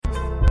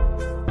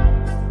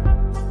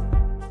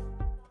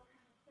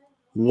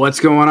What's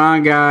going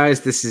on,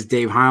 guys? This is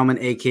Dave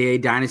Heilman, a.k.a.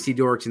 Dynasty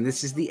Dorks, and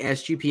this is the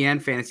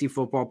SGPN Fantasy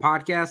Football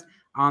Podcast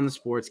on the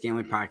Sports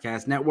Gambling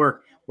Podcast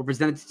Network. We're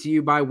presented to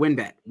you by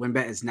WynnBET.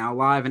 WynnBET is now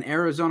live in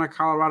Arizona,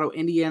 Colorado,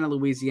 Indiana,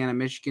 Louisiana,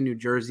 Michigan, New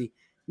Jersey,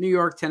 New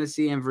York,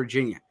 Tennessee, and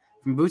Virginia.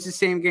 From boosted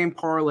same-game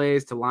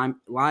parlays to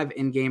live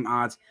in-game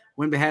odds,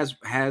 WynnBET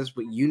has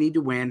what you need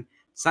to win.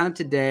 Sign up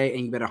today,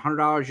 and you bet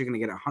 $100, you're going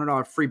to get a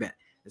 $100 free bet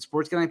at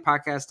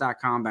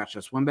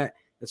sportsgamblingpodcast.com/WynnBET.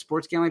 That's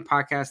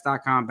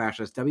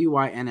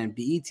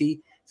sportsgamblingpodcast.com/WYNNBET to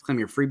claim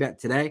your free bet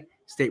today.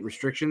 State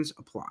restrictions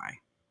apply.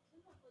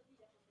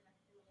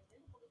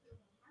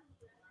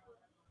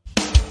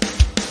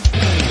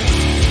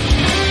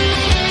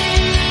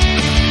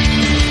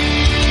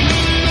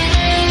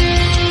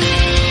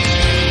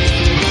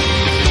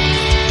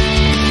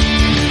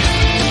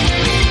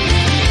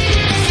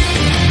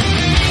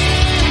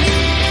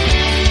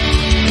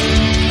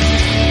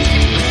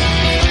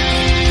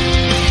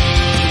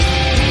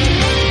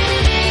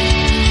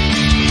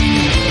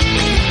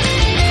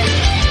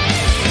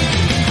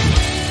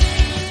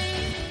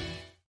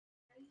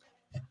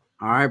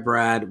 All right,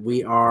 Brad,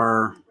 we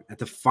are at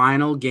the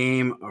final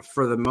game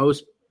for the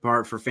most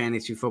part for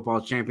Fantasy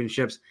Football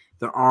Championships.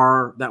 There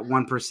are that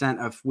 1%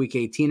 of Week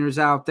 18ers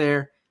out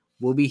there.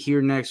 We'll be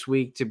here next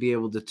week to be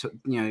able to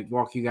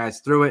walk you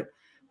guys through it.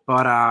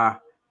 But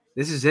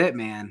this is it,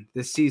 man.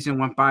 This season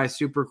went by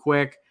super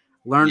quick.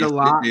 Learned a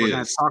lot. We're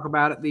going to talk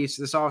about it this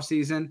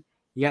offseason.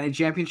 You got any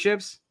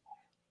championships?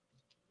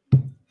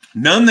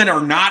 None that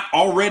are not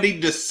already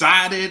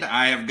decided.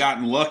 I have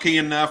gotten lucky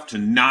enough to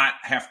not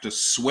have to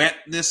sweat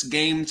this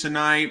game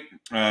tonight.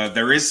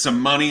 There is some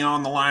money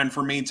on the line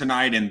for me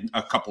tonight in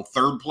a couple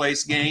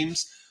third-place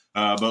games.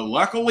 But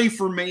luckily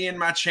for me in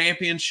my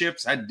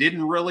championships, I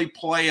didn't really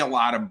play a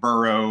lot of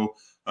Burrow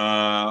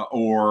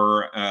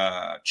or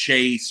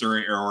Chase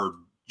or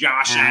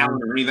Josh Allen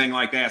or anything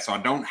like that, so I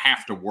don't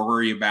have to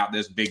worry about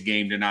this big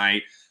game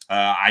tonight.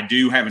 I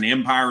do have an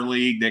Empire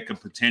League that could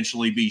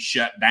potentially be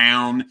shut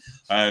down.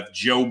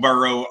 Joe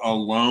Burrow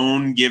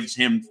alone gives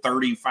him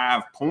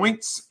 35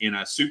 points in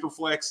a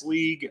Superflex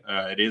League.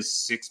 It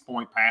is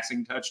 6-point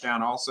passing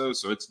touchdown also,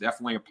 so it's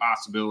definitely a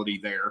possibility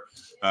there.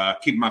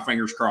 Keeping my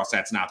fingers crossed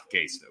that's not the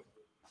case, though.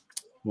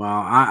 Well,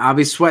 I'll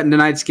be sweating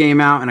tonight's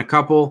game out in a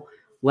couple.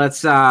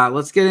 Let's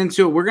get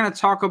into it. We're going to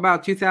talk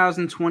about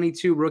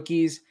 2022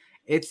 rookies.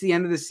 It's the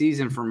end of the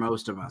season for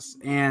most of us,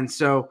 and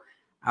so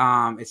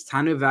it's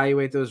time to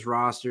evaluate those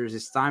rosters.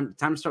 It's time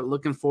to start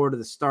looking forward to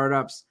the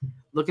startups,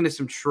 looking at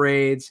some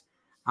trades.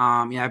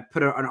 I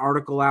put an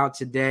article out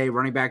today,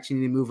 running backs you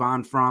need to move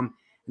on from.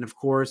 And of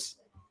course,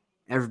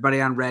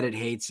 everybody on Reddit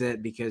hates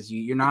it because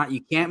you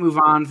can't move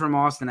on from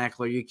Austin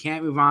Eckler. You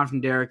can't move on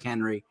from Derrick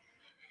Henry.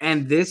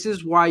 And this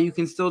is why you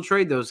can still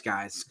trade those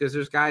guys, because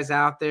there's guys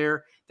out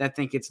there that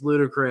think it's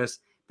ludicrous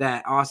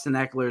that Austin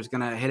Eckler is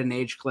going to hit an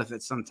age cliff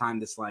at some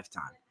time this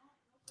lifetime.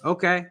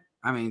 Okay.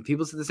 I mean,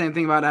 people said the same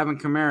thing about Evan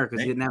Kamara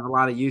because he didn't have a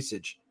lot of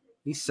usage.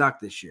 He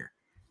sucked this year.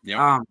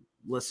 Yeah.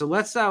 So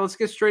let's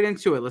get straight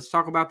into it. Let's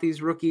talk about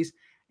these rookies.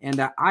 And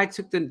I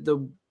took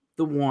the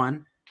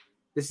one.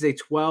 This is a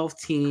 12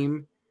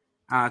 team.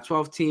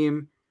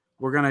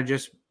 We're gonna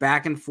just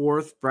back and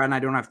forth. Brad and I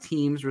don't have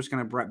teams. We're just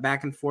gonna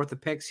back and forth the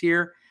picks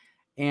here.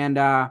 And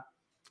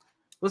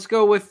let's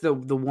go with the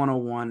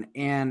 101.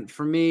 And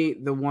for me,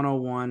 the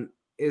 101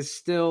 is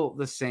still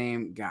the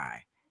same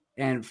guy.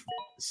 And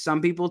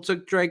some people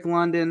took Drake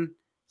London.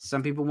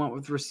 Some people went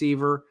with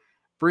receiver.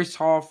 Breece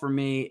Hall, for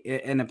me,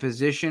 in a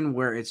position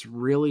where it's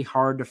really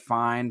hard to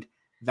find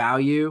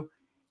value,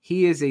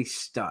 he is a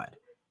stud.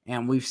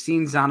 And we've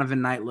seen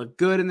Zonovan Knight look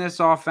good in this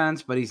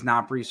offense, but he's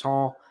not Breece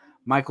Hall.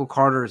 Michael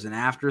Carter is an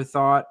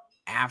afterthought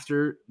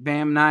after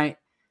Bam Knight.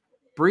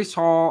 Breece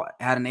Hall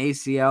had an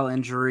ACL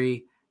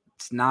injury.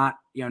 It's not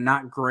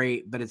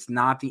great, but it's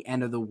not the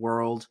end of the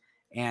world.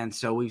 And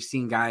so we've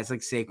seen guys like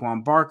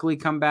Saquon Barkley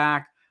come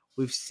back.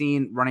 We've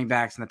seen running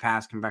backs in the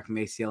past come back from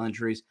ACL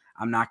injuries.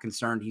 I'm not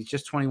concerned. He's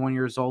just 21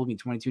 years old. He'll be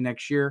 22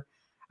 next year.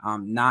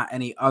 Not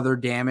any other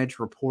damage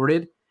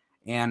reported.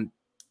 And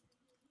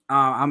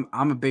I'm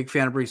a big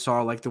fan of Breece Hall.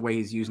 I like the way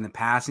he's using the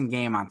passing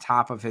game on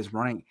top of his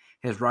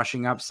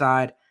rushing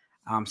upside.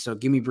 So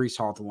give me Breece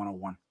Hall at the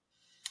 101.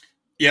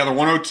 Yeah, the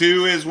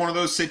 102 is one of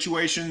those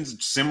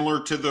situations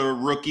similar to the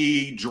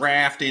rookie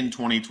draft in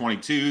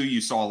 2022.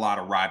 You saw a lot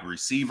of wide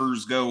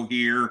receivers go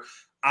here.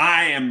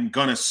 I am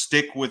going to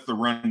stick with the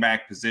running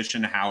back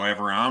position.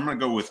 However, I'm going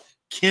to go with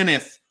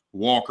Kenneth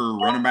Walker,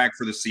 running back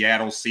for the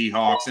Seattle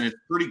Seahawks. And it's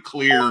pretty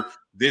clear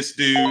this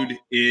dude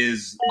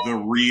is the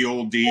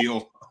real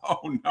deal.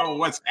 Oh, no,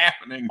 what's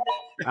happening?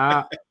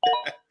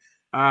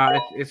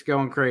 It's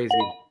going crazy.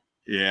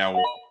 Yeah,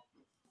 well,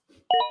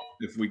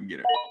 if we can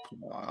get it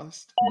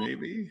paused,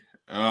 maybe.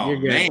 Oh You're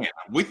good. man,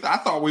 I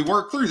thought we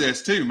worked through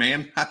this too,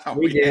 man. I thought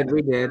We had did. We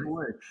it did. squared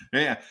away.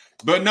 Yeah,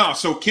 but no.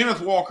 So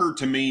Kenneth Walker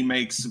to me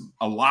makes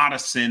a lot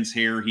of sense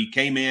here. He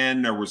came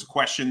in. There was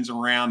questions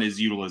around his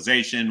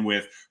utilization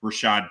with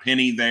Rashad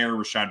Penny there.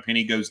 Rashad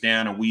Penny goes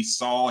down, and we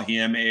saw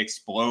him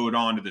explode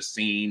onto the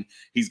scene.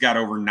 He's got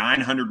over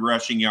 900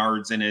 rushing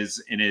yards in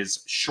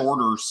his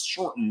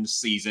shortened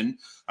season.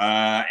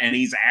 And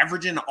he's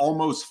averaging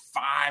almost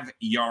 5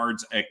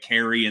 yards a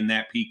carry in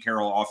that Pete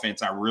Carroll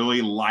offense. I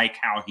really like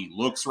how he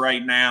looks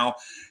right now.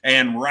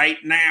 And right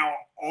now,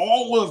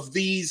 all of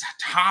these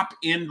top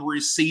end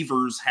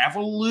receivers have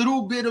a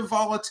little bit of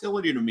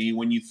volatility to me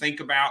when you think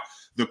about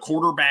the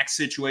quarterback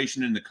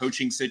situation and the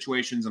coaching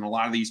situations in a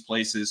lot of these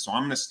places. So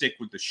I'm going to stick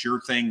with the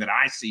sure thing that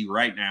I see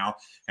right now,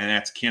 and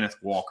that's Kenneth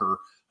Walker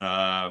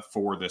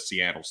for the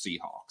Seattle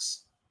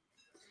Seahawks.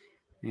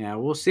 Yeah,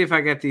 we'll see if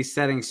I get these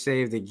settings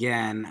saved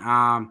again.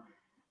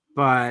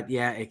 But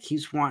yeah, it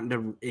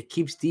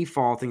keeps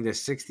defaulting to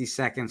 60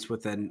 seconds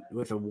with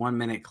a 1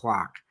 minute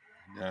clock.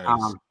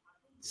 Nice.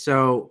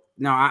 So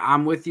no,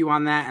 I'm with you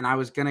on that. And I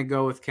was going to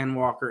go with Ken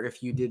Walker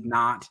if you did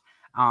not.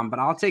 But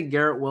I'll take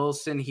Garrett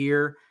Wilson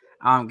here.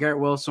 Garrett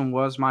Wilson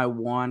was my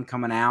one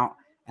coming out,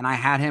 and I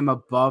had him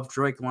above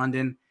Drake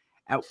London.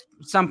 At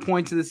some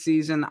points of the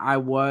season, I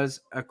was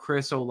a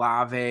Chris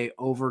Olave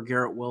over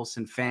Garrett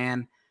Wilson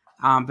fan.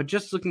 But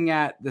just looking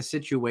at the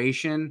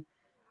situation,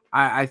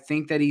 I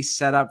think that he's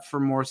set up for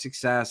more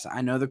success.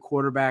 I know the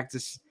quarterback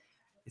it's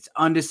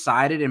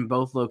undecided in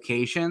both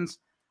locations,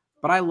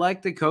 but I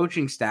like the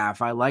coaching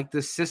staff. I like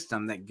the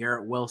system that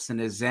Garrett Wilson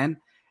is in,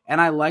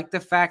 and I like the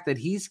fact that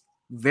he's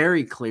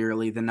very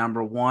clearly the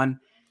number one.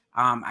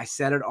 I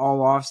said it all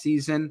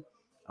offseason.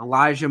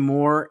 Elijah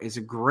Moore is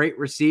a great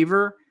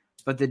receiver,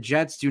 but the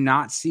Jets do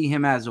not see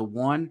him as a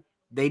one.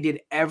 They did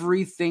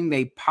everything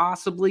they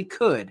possibly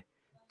could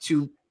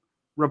to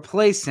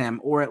replace him,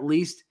 or at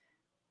least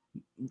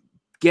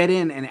get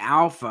in an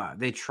alpha.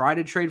 They tried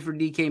to trade for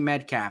DK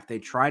Metcalf. They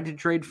tried to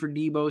trade for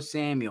Deebo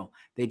Samuel.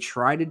 They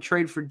tried to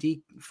trade for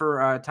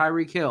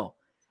Tyreek Hill.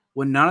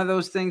 When none of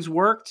those things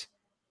worked,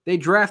 they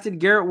drafted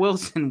Garrett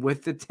Wilson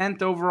with the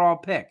 10th overall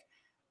pick.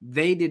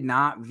 They did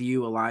not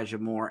view Elijah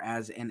Moore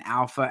as an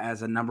alpha,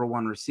 as a number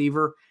one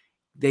receiver.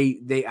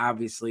 They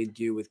obviously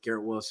do with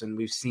Garrett Wilson.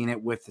 We've seen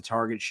it with the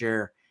target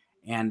share,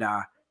 and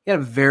he had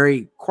a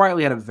very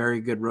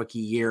good rookie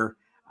year.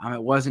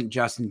 It wasn't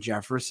Justin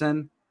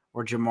Jefferson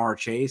or Jamar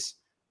Chase,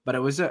 but it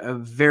was a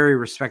very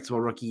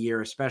respectable rookie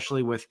year,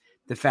 especially with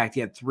the fact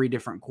he had 3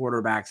 different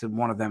quarterbacks, and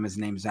one of them is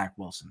named Zach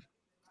Wilson.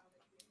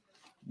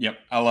 Yep,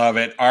 I love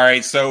it. All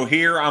right, so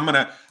here I'm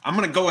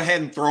gonna go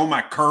ahead and throw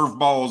my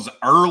curveballs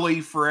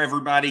early for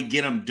everybody,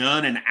 get them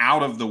done and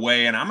out of the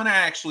way, and I'm gonna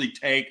actually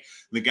take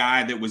the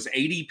guy that was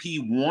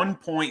ADP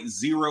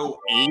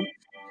 1.08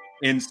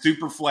 in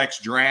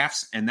Superflex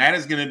drafts, and that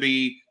is going to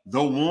be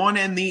the one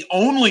and the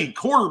only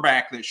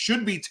quarterback that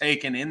should be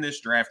taken in this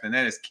draft, and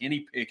that is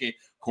Kenny Pickett,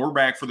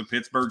 quarterback for the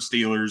Pittsburgh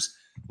Steelers.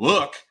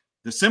 Look,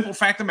 the simple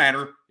fact of the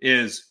matter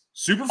is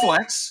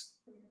Superflex,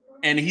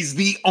 and he's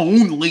the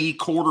only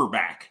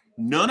quarterback.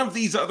 None of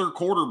these other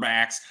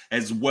quarterbacks,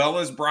 as well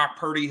as Brock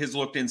Purdy has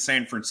looked in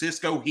San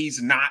Francisco, he's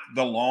not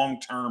the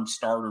long-term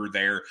starter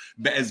there.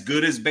 As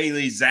good as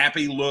Bailey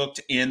Zappi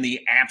looked in the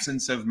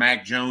absence of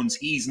Mac Jones,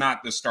 he's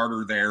not the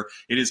starter there.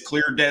 It is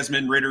clear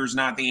Desmond Ritter's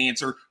not the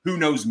answer. Who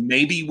knows?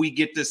 Maybe we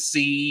get to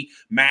see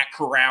Matt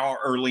Corral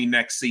early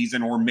next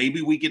season, or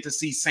maybe we get to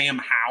see Sam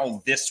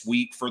Howell this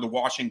week for the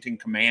Washington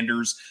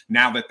Commanders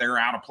now that they're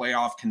out of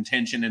playoff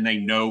contention and they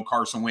know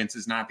Carson Wentz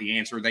is not the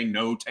answer. They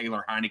know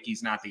Taylor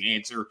Heineke's not the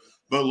answer.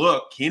 But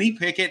look, Kenny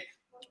Pickett,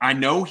 I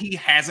know he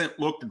hasn't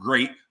looked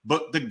great,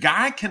 but the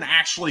guy can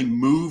actually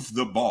move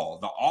the ball.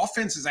 The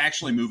offense is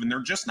actually moving.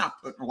 They're just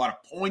not putting a lot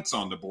of points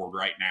on the board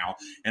right now.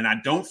 And I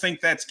don't think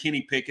that's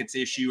Kenny Pickett's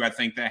issue. I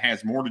think that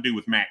has more to do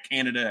with Matt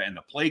Canada and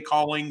the play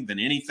calling than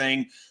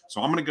anything.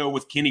 So I'm going to go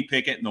with Kenny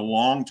Pickett and the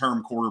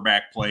long-term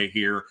quarterback play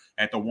here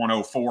at the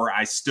 104.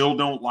 I still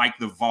don't like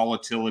the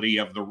volatility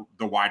of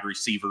the wide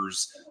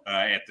receivers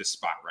at this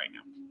spot right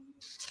now.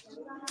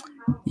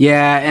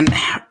 Yeah, and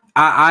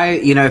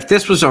I if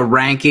this was a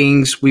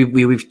rankings,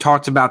 we've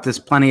talked about this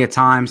plenty of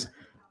times.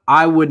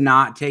 I would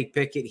not take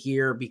Pickett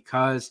here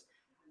because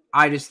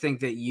I just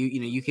think that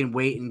you can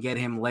wait and get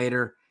him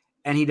later,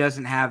 and he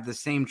doesn't have the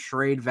same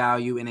trade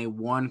value in a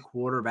one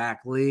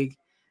quarterback league.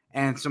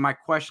 And so my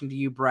question to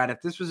you, Brad,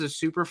 if this was a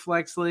super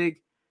flex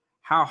league,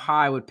 how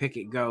high would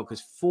Pickett go?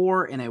 Because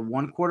 4 in a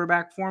one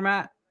quarterback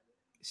format,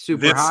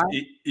 super high.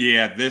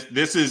 Yeah,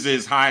 this is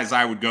as high as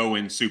I would go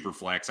in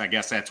Superflex. I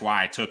guess that's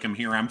why I took him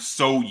here. I'm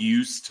so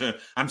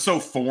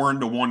foreign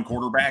to one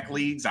quarterback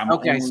leagues.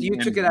 Okay, so you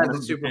took it as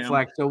a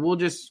Superflex, so we'll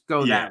just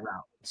go that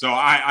route. So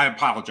I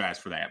apologize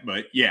for that.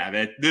 But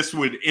yeah, this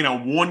would, in a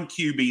one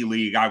QB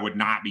league, I would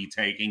not be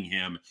taking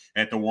him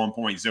at the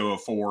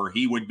 1.04.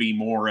 He would be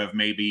more of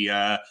maybe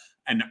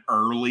an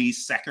early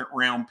second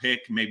round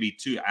pick, maybe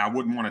two. I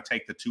wouldn't want to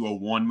take the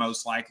 201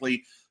 most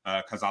likely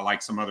because I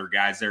like some other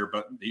guys there.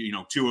 But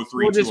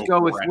 203. We'll just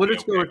go with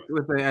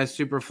a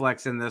super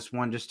flex in this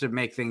one just to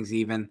make things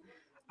even.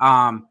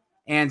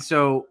 And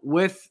so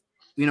with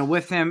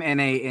him in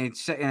a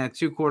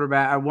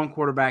 1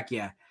 quarterback,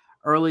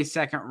 early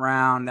second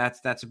round,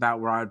 that's about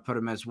where I would put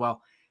him as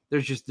well.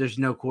 There's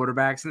no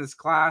quarterbacks in this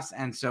class,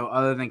 and so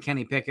other than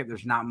Kenny Pickett,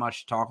 there's not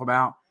much to talk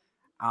about.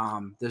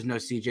 There's no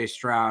CJ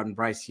Stroud and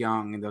Bryce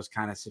Young and those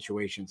kind of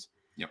situations.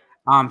 Yep.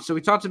 So we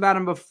talked about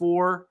him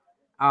before.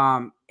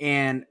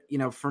 And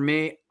for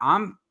me,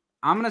 I'm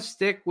gonna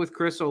stick with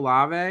Chris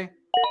Olave.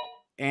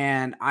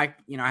 And I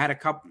had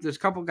there's a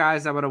couple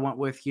guys I would have went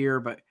with here,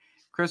 but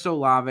Chris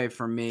Olave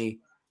for me,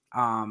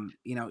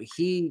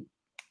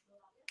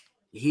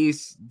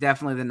 he's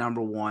definitely the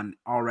number one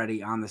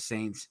already on the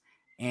Saints.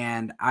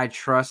 And I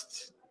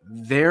trust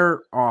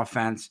their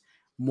offense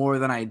more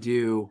than I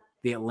do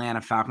the Atlanta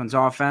Falcons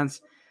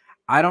offense.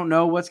 I don't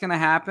know what's going to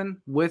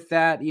happen with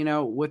that,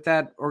 with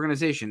that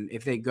organization.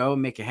 If they go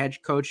and make a head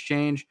coach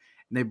change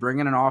and they bring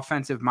in an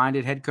offensive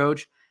minded head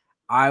coach,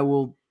 I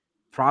will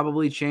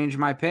probably change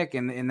my pick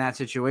in that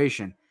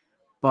situation.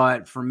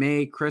 But for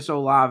me, Chris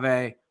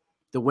Olave,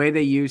 the way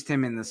they used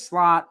him in the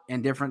slot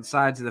and different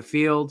sides of the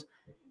field,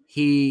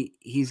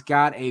 he's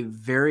got a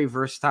very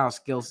versatile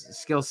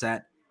skill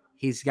set.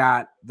 He's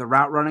got the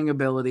route running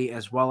ability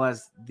as well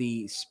as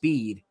the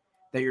speed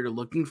that you're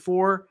looking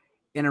for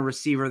in a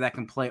receiver that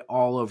can play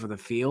all over the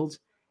field.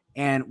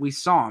 And we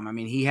saw him. I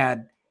mean, he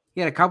had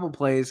a couple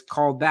plays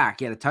called back.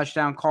 He had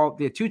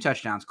two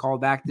touchdowns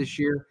called back this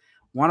year.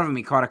 One of them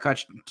he caught a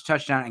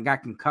touchdown and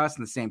got concussed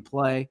in the same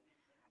play.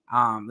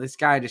 This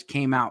guy just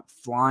came out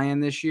flying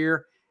this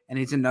year, and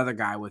he's another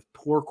guy with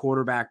poor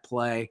quarterback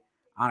play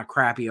on a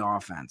crappy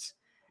offense.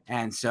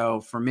 And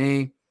so for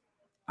me,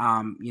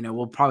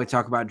 we'll probably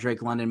talk about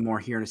Drake London more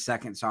here in a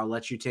second. So I'll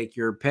let you take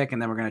your pick, and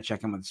then we're going to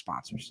check in with the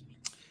sponsors.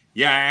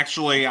 Yeah,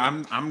 actually,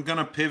 I'm going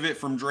to pivot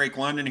from Drake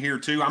London here,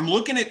 too. I'm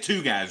looking at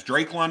two guys,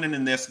 Drake London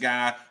and this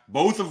guy,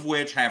 both of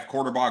which have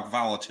quarterback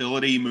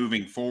volatility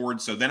moving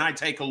forward. So then I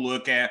take a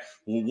look at,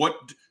 well,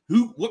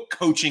 what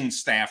coaching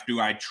staff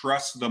do I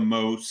trust the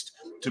most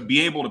to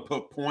be able to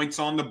put points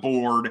on the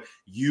board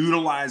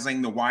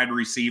utilizing the wide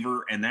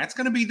receiver? And that's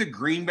going to be the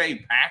Green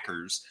Bay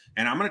Packers.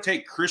 And I'm going to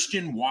take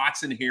Christian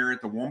Watson here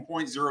at the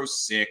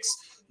 1.06.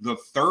 The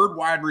third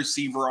wide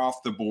receiver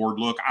off the board.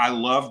 Look, I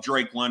love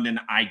Drake London.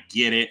 I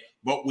get it.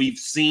 But we've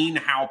seen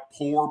how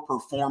poor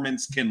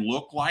performance can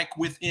look like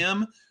with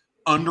him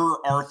under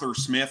Arthur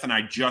Smith. And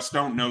I just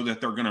don't know that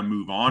they're going to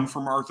move on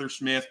from Arthur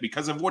Smith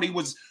because of what he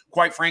was,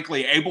 quite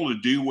frankly, able to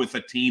do with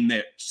a team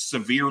that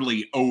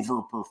severely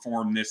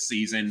overperformed this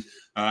season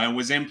and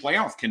was in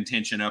playoff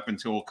contention up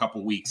until a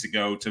couple weeks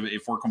ago,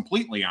 if we're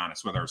completely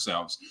honest with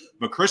ourselves.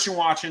 But Christian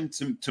Watson,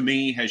 to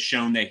me, has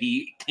shown that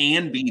he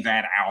can be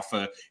that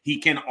alpha. He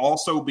can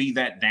also be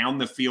that down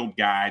the field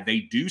guy. They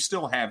do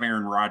still have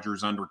Aaron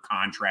Rodgers under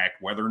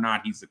contract. Whether or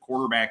not he's the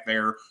quarterback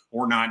there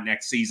or not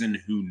next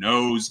season, who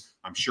knows?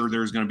 I'm sure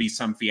there's going to be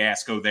some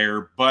fiasco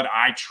there, but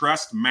I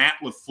trust Matt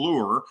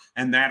LaFleur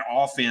and that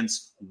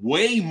offense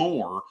way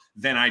more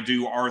than I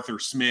do Arthur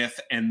Smith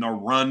and the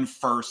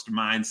run-first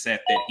mindset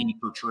that he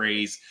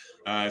portrays.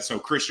 So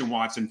Christian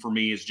Watson, for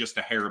me, is just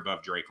a hair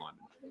above Drake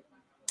London.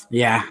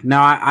 Yeah, no,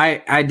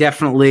 I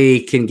definitely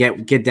can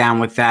get down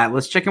with that.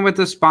 Let's check in with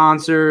the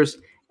sponsors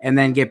and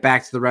then get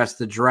back to the rest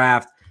of the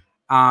draft.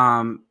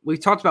 We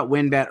talked about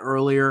WynnBET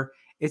earlier.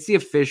 It's the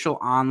official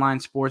online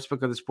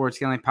sportsbook of the Sports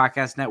Gambling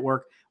Podcast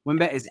Network.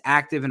 WynnBET is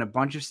active in a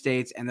bunch of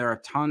states, and there are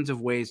tons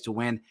of ways to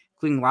win,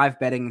 including live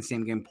betting and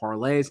same-game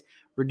parlays,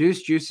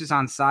 reduced juices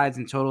on sides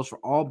and totals for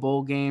all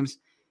bowl games.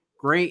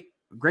 Great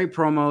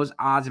promos,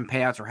 odds, and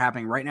payouts are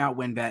happening right now at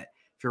WynnBET.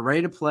 If you're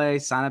ready to play,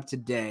 sign up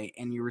today,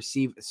 and you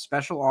receive a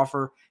special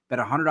offer. Bet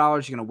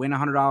 $100, you're going to win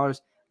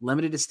 $100.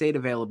 Limited to state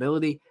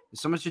availability.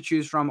 There's so much to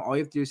choose from. All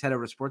you have to do is head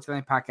over to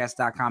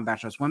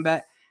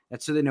sportsgamblingpodcast.com/WynnBET.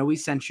 That's so they know we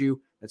sent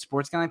you. That's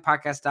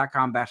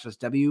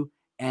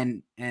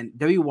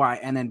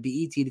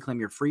sportsgamblingpodcast.com/WYNNBET to claim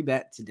your free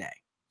bet today.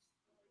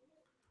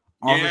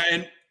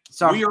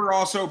 We are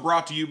also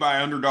brought to you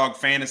by Underdog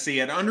Fantasy.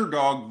 At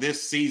Underdog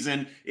this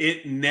season,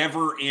 it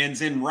never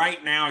ends. And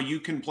right now, you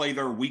can play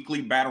their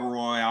weekly Battle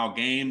Royale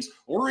games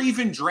or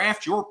even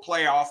draft your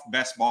playoff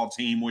best ball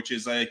team, which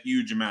is a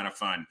huge amount of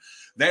fun.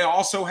 They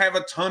also have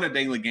a ton of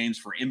daily games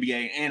for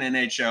NBA and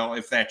NHL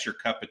if that's your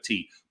cup of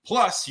tea.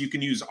 Plus, you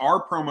can use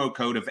our promo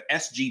code of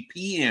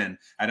SGPN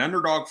at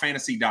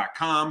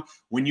UnderdogFantasy.com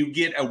when you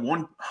get a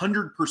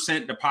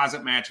 100%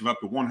 deposit match of up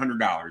to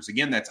 $100.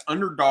 Again, that's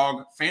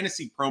Underdog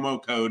Fantasy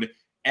promo code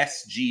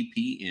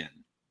SGPN.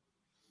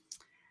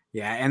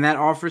 Yeah, and that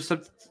offers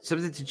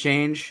subject to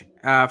change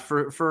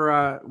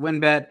for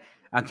WynnBET.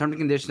 Terms and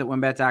conditions at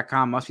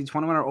WynnBET.com. Must be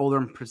 21 or older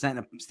and present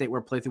in a state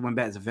where playthrough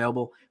WynnBET is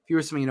available. If you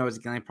or someone you know has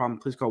a gambling problem,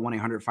 please call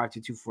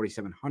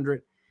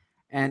 1-800-522-4700.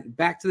 And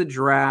back to the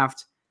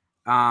draft.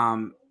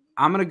 I'm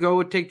going to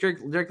go take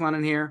Drake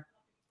London here.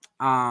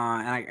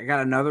 And I got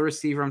another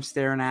receiver I'm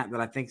staring at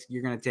that I think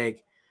you're going to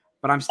take.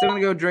 But I'm still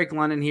going to go Drake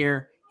London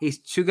here. He's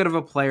too good of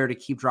a player to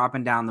keep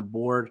dropping down the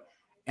board.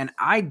 And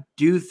I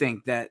do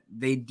think that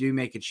they do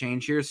make a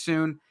change here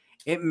soon.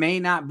 It may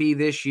not be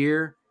this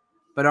year,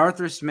 but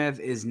Arthur Smith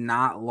is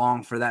not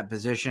long for that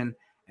position.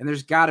 and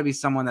there's got to be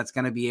someone that's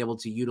going to be able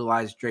to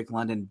utilize Drake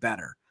London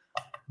better.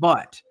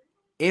 But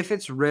if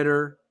it's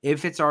Ritter,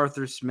 if it's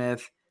Arthur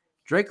Smith,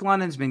 Drake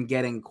London's been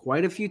getting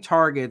quite a few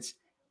targets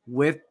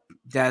with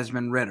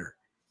Desmond Ritter.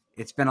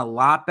 It's been a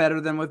lot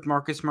better than with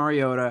Marcus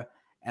Mariota.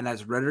 And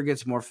as Ritter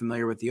gets more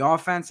familiar with the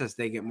offense, as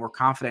they get more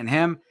confident in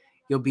him,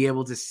 you'll be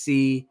able to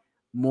see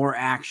more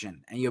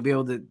action. And you'll be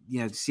able to,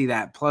 see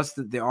that. Plus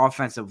the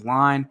offensive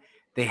line,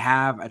 they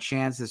have a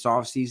chance this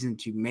offseason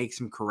to make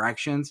some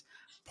corrections.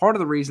 Part of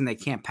the reason they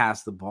can't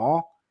pass the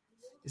ball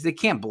is they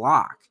can't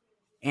block.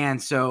 And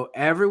so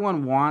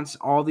everyone wants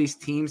all these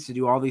teams to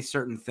do all these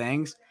certain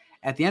things.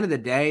 At the end of the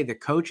day, the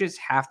coaches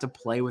have to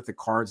play with the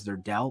cards they're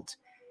dealt.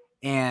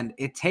 And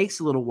it takes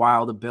a little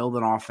while to build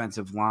an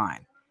offensive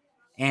line.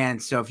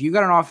 And so if you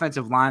got an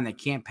offensive line that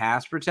can't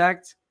pass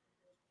protect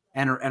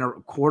and a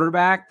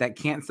quarterback that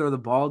can't throw the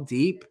ball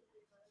deep,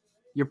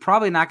 you're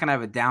probably not going to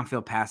have a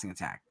downfield passing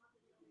attack.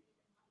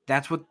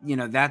 That's what,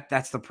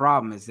 that's the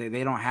problem is they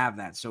don't have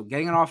that. So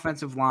getting an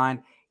offensive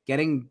line,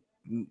 getting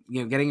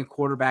a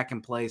quarterback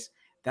in place,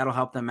 that'll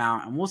help them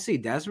out. And we'll see.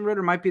 Desmond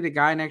Ritter might be the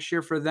guy next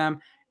year for them.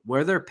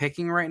 Where they're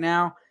picking right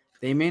now,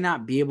 they may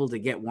not be able to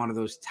get one of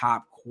those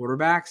top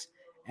quarterbacks.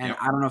 And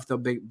I don't know if they'll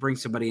bring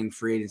somebody in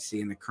free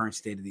agency in the current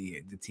state of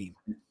the team.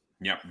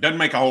 Yeah, doesn't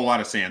make a whole lot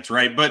of sense,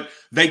 right? But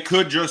they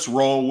could just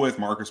roll with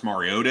Marcus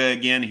Mariota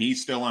again.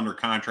 He's still under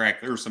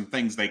contract. There are some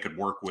things they could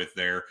work with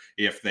there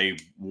if they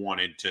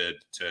wanted to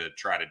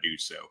try to do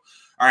so.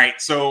 All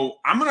right, so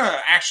I'm going to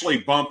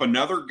actually bump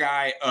another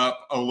guy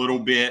up a little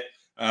bit.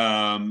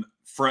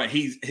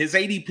 His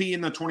ADP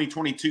in the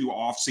 2022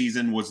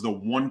 offseason was the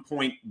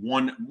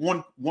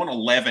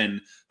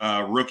 111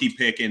 rookie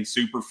pick in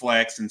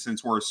Superflex. And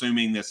since we're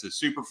assuming this is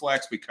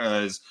Superflex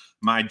because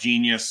my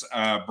genius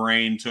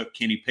brain took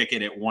Kenny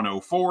Pickett at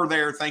 104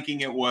 there, thinking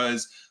it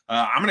was,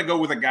 I'm going to go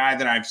with a guy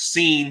that I've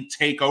seen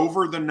take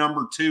over the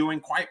number 2 and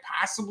quite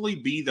possibly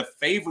be the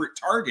favorite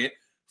target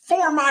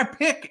for my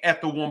pick at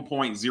the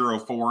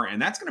 1.04.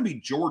 And that's going to be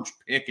George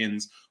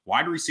Pickens,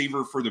 wide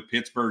receiver for the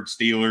Pittsburgh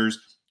Steelers.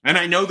 And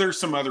I know there's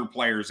some other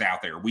players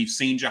out there. We've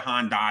seen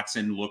Jahan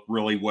Dotson look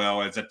really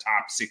well as a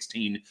top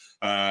 16,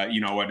 a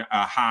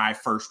high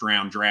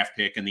first-round draft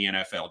pick in the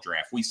NFL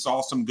draft. We saw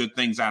some good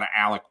things out of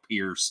Alec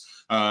Pierce.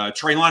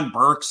 Treylon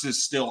Burks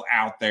is still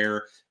out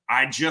there.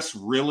 I just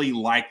really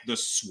like the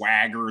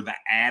swagger, the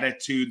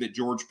attitude that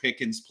George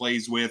Pickens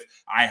plays with.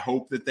 I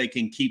hope that they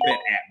can keep it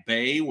at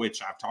bay,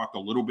 which I've talked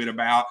a little bit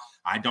about.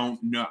 I don't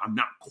know. I'm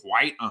not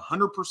quite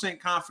 100%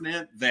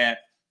 confident that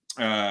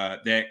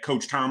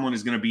Coach Tomlin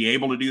is going to be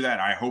able to do that.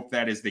 I hope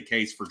that is the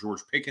case for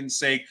George Pickens'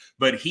 sake,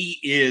 but he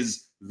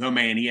is the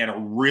man. He had a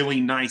really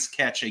nice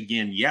catch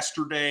again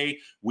yesterday.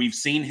 We've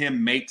seen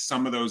him make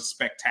some of those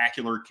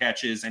spectacular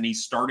catches, and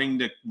he's starting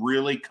to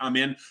really come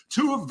in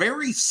to a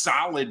very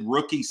solid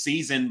rookie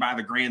season by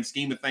the grand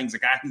scheme of things. A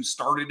guy who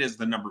started as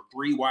the number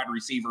 3 wide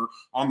receiver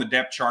on the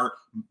depth chart,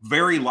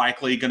 very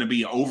likely going to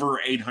be over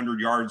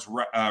 800 yards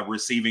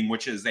receiving,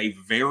 which is a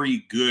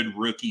very good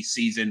rookie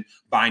season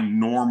by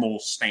normal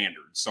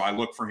standards. So I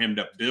look for him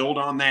to build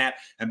on that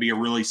and be a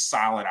really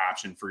solid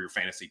option for your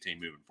fantasy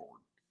team moving forward.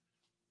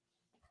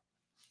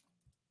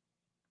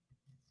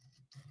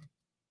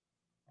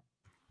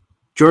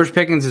 George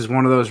Pickens is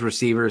one of those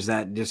receivers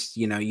that just,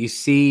 you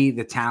see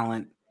the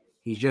talent.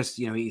 He's just,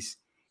 he's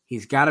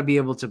got to be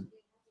able to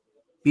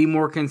be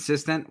more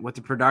consistent with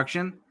the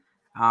production.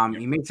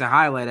 He makes a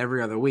highlight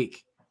every other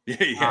week. Yeah,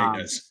 he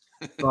does.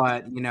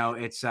 But,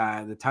 it's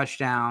the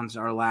touchdowns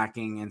are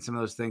lacking and some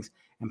of those things.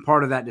 And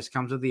part of that just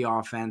comes with the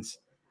offense.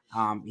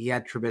 He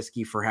had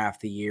Trubisky for half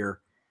the year.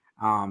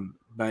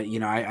 But,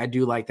 I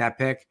do like that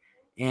pick.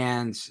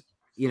 And,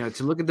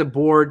 to look at the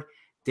board,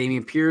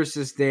 Dameon Pierce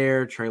is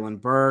there, Treylon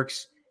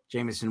Burks,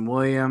 Jameson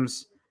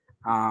Williams.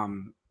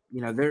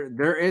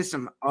 There is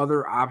some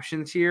other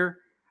options here.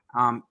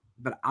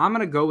 But I'm going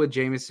to go with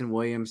Jameson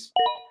Williams.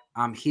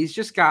 He's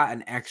just got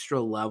an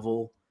extra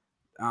level,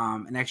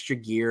 an extra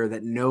gear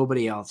that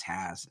nobody else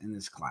has in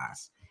this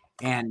class.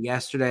 And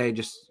yesterday,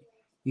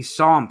 you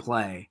saw him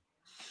play,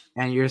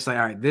 and you're just like,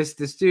 all right, this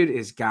dude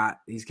he's got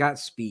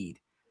speed,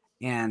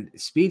 and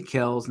speed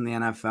kills in the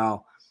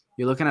NFL.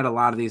 You're looking at a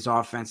lot of these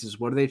offenses.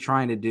 What are they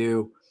trying to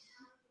do?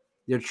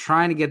 They're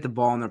trying to get the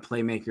ball in their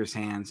playmakers'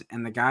 hands,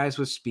 and the guys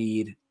with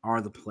speed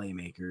are the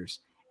playmakers.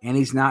 And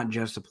he's not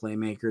just a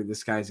playmaker.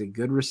 This guy's a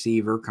good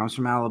receiver, comes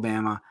from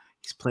Alabama.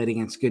 He's played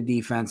against good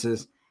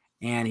defenses,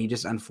 and he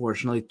just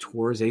unfortunately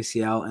tore his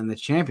ACL in the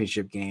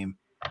championship game.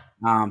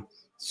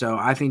 So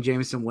I think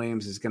Jameson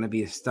Williams is going to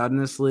be a stud in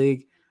this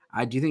league.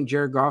 I do think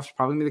Jared Goff's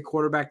probably going to be the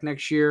quarterback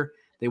next year.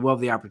 They will have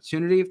the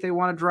opportunity if they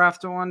want to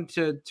draft one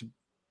to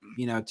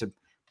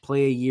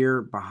play a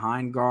year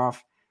behind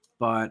Goff.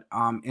 But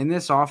in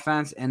this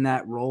offense and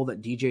that role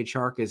that DJ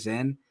Chark is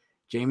in,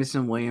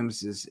 Jameson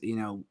Williams is,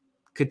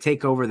 could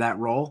take over that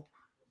role,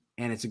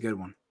 and it's a good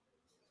one.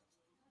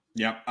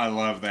 Yep, I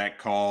love that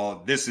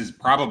call. This is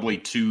probably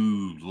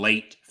too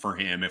late for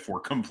him, if we're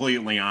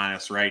completely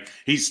honest, right?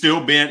 He's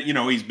still been,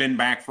 he's been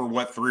back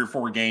for 3 or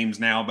 4 games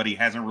now, but he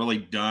hasn't really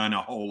done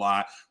a whole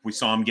lot. We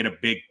saw him get a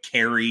big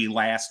carry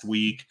last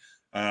week.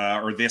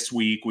 Or this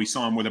week, we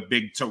saw him with a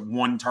big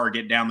one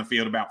target down the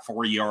field, about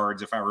 40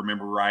 yards, if I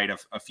remember right,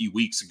 a few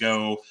weeks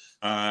ago.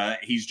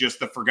 He's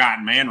just the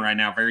forgotten man right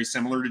now, very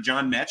similar to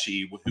John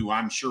Mechie, who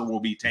I'm sure will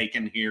be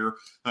taken here,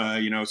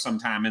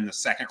 sometime in the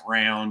second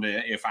round.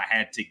 If I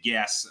had to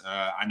guess,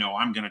 I know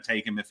I'm going to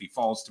take him if he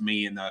falls to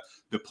me in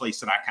the place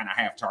that I kind of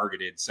have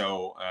targeted.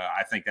 So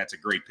I think that's a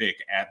great pick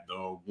at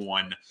the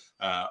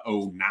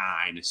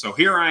 109. So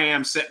here I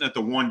am sitting at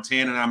the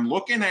 110, and I'm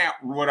looking at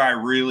what I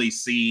really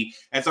see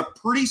as a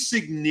pretty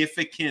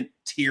significant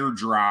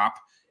teardrop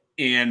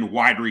in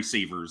wide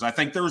receivers. I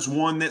think there's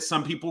one that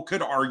some people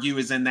could argue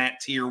is in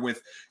that tier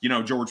with,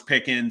 George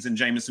Pickens and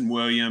Jameson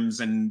Williams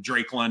and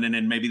Drake London,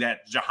 and maybe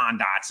that Jahan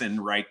Dotson,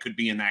 right, could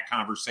be in that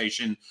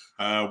conversation.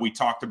 We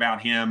talked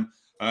about him.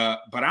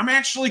 But I'm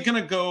actually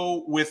going to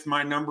go with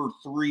my number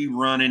 3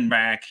 running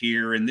back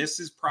here. And this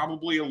is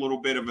probably a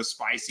little bit of a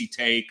spicy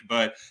take,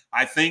 but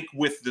I think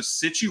with the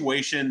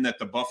situation that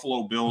the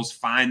Buffalo Bills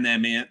find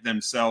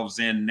themselves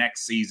in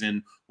next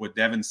season, with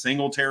Devin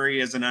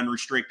Singletary as an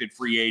unrestricted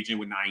free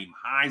agent, with Naeem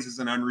Hines as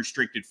an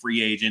unrestricted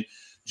free agent,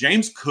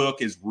 James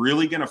Cook is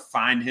really going to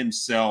find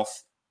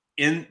himself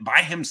by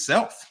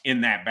himself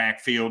in that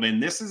backfield.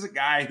 And this is a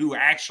guy who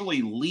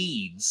actually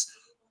leads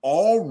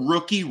all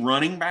rookie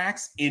running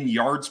backs in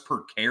yards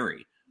per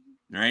carry.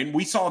 Right?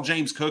 We saw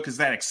James Cook as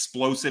that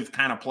explosive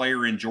kind of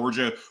player in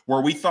Georgia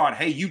where we thought,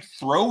 hey, you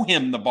throw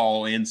him the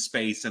ball in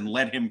space and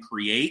let him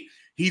create.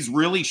 He's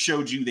really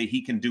showed you that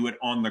he can do it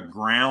on the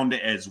ground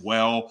as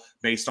well,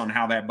 based on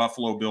how that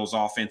Buffalo Bills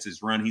offense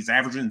is run. He's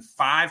averaging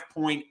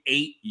 5.8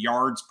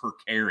 yards per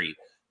carry.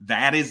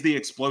 That is the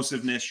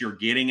explosiveness you're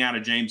getting out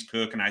of James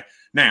Cook. And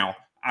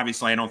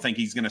obviously, I don't think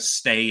he's going to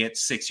stay at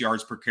 6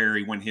 yards per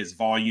carry when his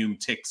volume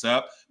ticks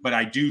up, but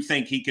I do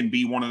think he can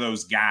be one of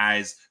those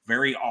guys,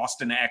 very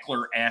Austin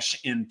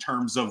Eckler-esque in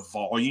terms of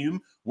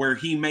volume, where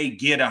he may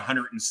get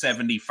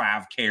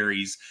 175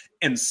 carries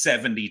and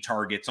 70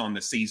 targets on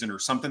the season or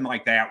something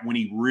like that when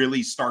he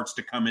really starts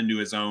to come into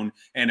his own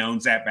and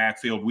owns that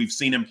backfield. We've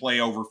seen him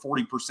play over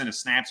 40% of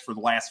snaps for the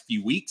last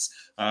few weeks,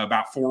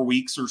 about 4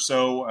 weeks or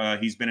so.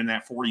 He's been in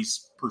that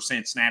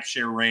 40% snap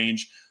share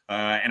range.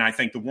 And I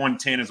think the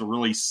 110 is a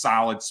really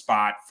solid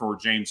spot for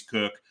James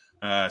Cook.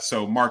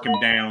 So mark him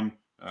down,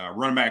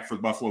 running back for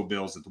the Buffalo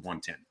Bills at the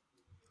 110.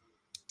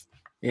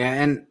 Yeah,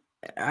 and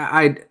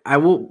I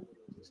will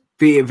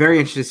be very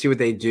interested to see what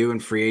they do in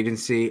free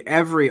agency.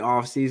 Every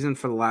offseason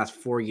for the last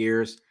 4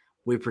 years,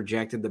 we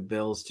projected the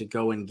Bills to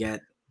go and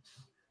get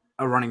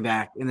a running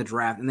back in the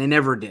draft, and they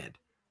never did.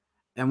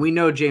 And we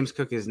know James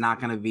Cook is not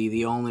going to be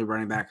the only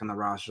running back on the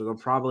roster. They'll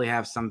probably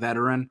have some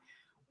veteran.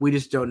 We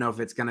just don't know if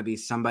it's going to be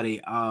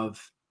somebody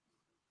of,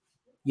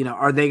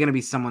 are they going to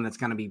be someone that's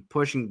going to be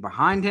pushing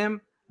behind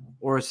him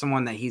or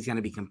someone that he's going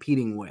to be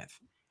competing with?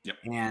 Yep.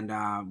 And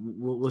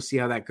we'll see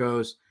how that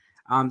goes.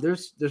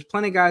 There's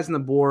plenty of guys on the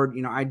board.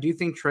 I do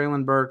think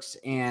Treylon Burks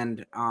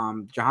and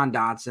Jahan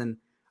Dotson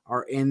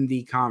are in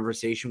the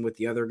conversation with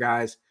the other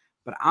guys,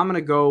 but I'm going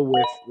to go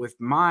with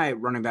my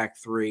running back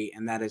 3,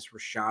 and that is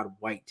Rachaad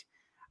White.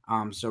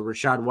 So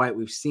Rachaad White,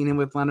 we've seen him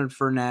with Leonard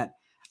Fournette.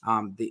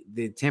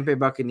 The Tampa Bay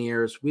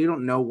Buccaneers, we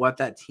don't know what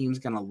that team's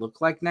going to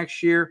look like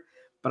next year,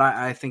 but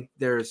I think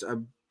there's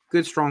a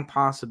good, strong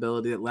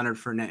possibility that Leonard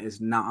Fournette is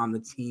not on the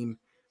team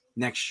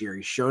next year.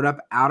 He showed up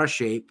out of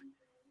shape,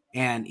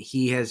 and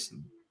he has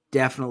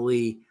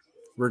definitely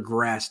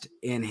regressed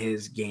in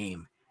his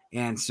game.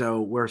 And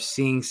so we're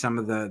seeing some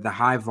of the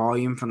high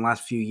volume from the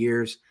last few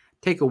years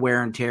take a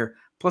wear and tear.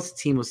 Plus, the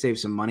team will save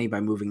some money by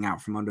moving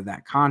out from under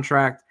that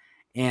contract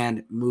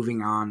and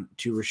moving on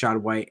to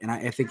Rachaad White. And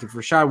I think if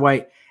Rachaad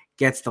White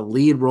gets the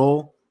lead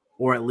role,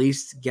 or at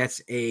least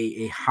gets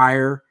a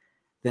higher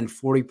than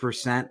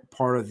 40%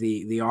 part of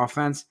the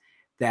offense,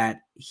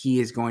 that he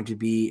is going to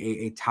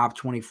be a top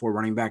 24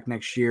 running back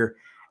next year.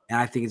 And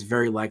I think it's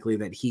very likely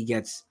that he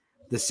gets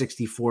the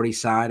 60-40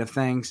 side of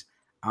things,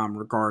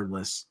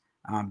 regardless,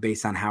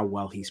 based on how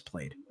well he's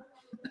played.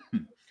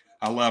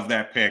 I love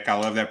that pick.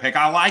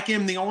 I like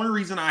him. The only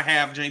reason I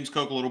have James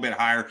Cook a little bit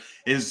higher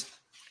is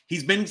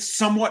he's been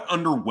somewhat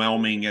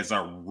underwhelming as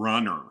a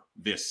runner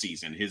this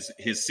season.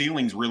 His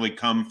ceilings really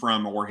come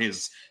from, or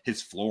his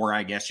floor,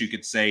 I guess you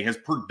could say, his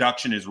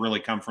production has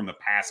really come from the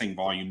passing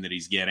volume that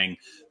he's getting.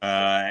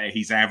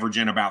 He's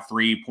averaging about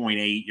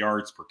 3.8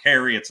 yards per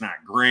carry. It's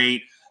not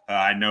great.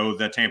 I know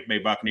the Tampa Bay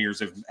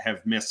Buccaneers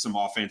have missed some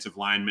offensive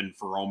linemen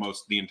for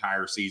almost the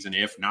entire season,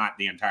 if not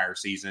the entire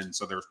season.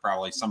 So there's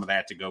probably some of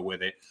that to go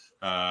with it.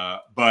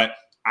 But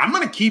I'm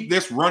going to keep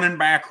this running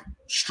back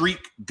streak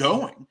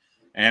going.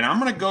 And I'm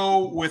going to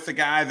go with the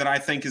guy that I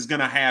think is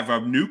going to have a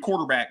new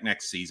quarterback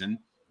next season.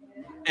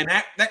 And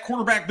that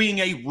quarterback being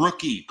a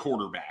rookie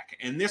quarterback.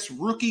 And this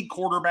rookie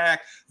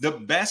quarterback, the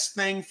best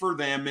thing for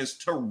them is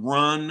to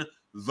run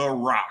the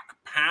rock.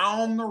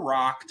 Pound the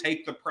rock.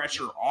 Take the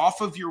pressure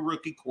off of your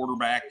rookie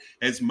quarterback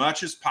as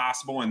much as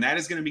possible, and that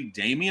is going to be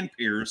Dameon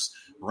Pierce,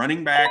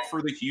 running back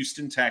for the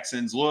Houston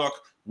Texans. Look,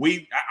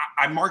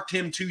 I marked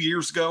him 2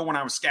 years ago when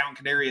I was scouting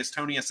Kadarius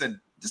Toney. I said,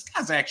 this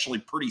guy's actually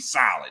pretty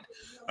solid.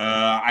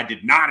 I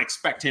did not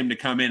expect him to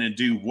come in and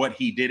do what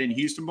he did in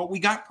Houston, but we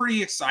got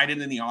pretty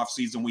excited in the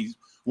offseason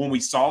when we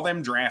saw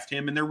them draft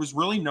him, and there was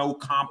really no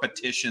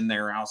competition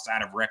there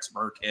outside of Rex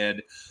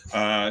Burkhead.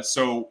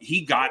 So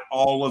he got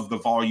all of the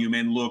volume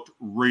and looked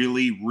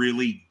really,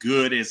 really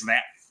good as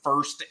that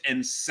first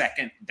and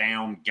second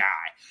down guy.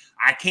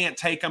 I can't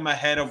take him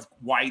ahead of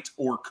White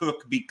or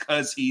Cook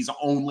because he's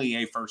only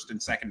a first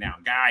and second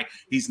down guy.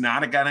 He's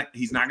not going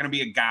to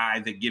be a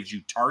guy that gives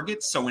you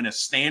targets. So in a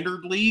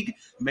standard league,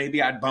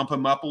 maybe I'd bump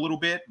him up a little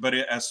bit. But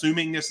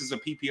assuming this is a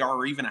PPR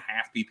or even a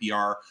half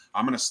PPR,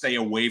 I'm going to stay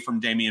away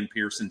from Dameon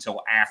Pierce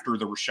until after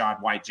the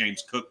Rachaad White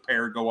James Cook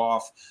pair go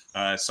off.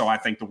 So I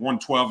think the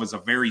 112 is a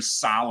very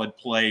solid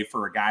play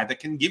for a guy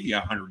that can give you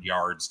 100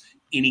 yards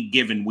any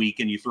given week,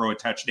 and you throw a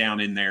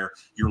touchdown in there,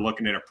 you're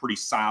looking at a pretty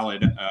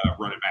solid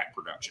running back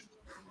production.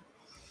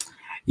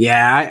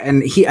 Yeah,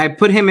 and I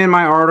put him in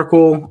my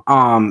article.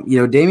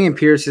 Dameon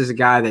Pierce is a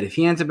guy that if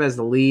he ends up as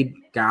the lead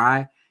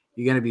guy,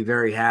 you're going to be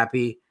very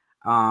happy.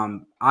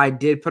 I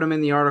did put him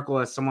in the article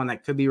as someone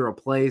that could be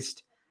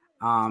replaced.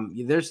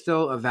 They're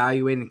still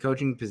evaluating the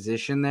coaching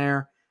position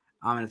there.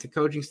 And if the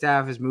coaching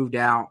staff has moved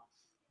out,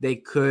 they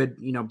could,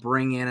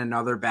 bring in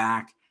another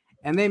back.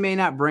 And they may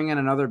not bring in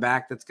another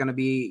back that's going to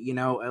be,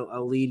 a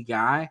lead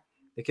guy.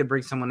 They could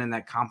bring someone in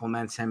that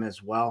complements him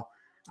as well.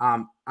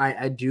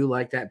 I do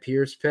like that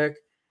Pierce pick.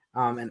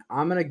 And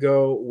I'm going to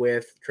go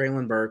with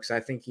Treylon Burks. I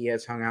think he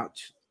has hung out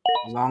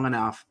long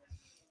enough.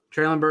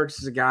 Treylon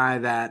Burks is a guy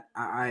that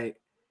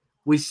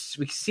we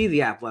see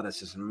the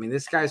athleticism. I mean,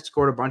 this guy's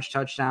scored a bunch of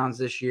touchdowns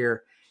this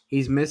year.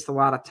 He's missed a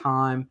lot of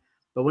time,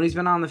 but when he's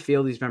been on the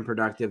field, he's been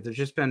productive.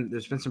 There's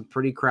been some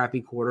pretty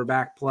crappy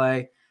quarterback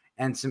play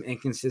and some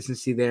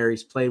inconsistency there.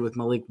 He's played with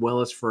Malik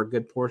Willis for a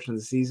good portion of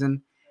the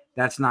season.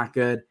 That's not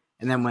good.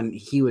 And then when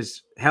he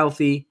was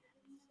unhealthy,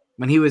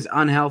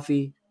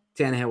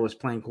 Tannehill was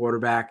playing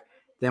quarterback.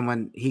 Then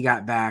when he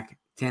got back,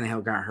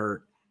 Tannehill got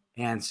hurt.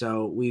 And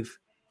so we've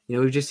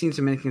just seen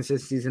some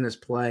inconsistencies in his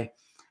play.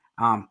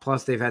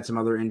 Plus they've had some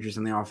other injuries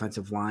on the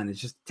offensive line. It's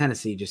just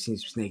Tennessee just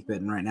seems snake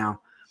bitten right now.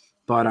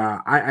 But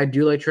I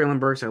do like Treylon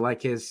Burks. I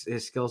like his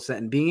skill set,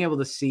 and being able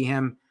to see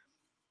him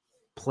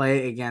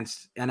play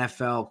against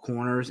NFL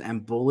corners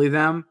and bully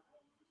them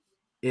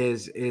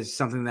is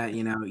something that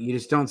you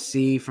just don't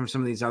see from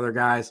some of these other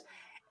guys.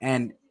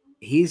 And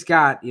he's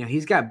got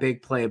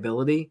big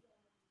playability.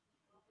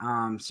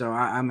 So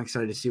I'm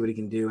excited to see what he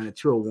can do. And at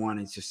 201,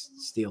 it's just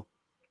steal.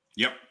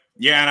 Yep.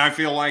 Yeah, and I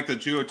feel like the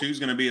 202 is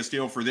going to be a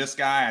steal for this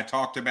guy. I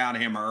talked about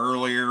him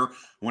earlier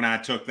when I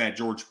took that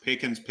George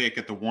Pickens pick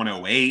at the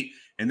 108.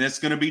 And that's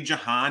going to be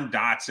Jahan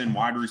Dotson,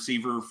 wide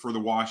receiver for the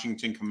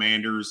Washington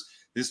Commanders.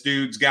 This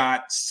dude's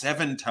got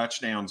 7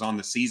 touchdowns on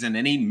the season,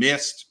 and he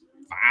missed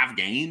 5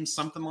 games,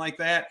 something like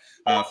that,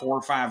 4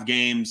 or 5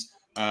 games.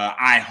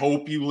 I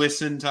hope you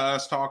listen to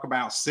us talk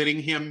about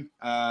sitting him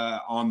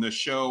on the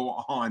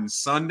show on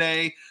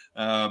Sunday,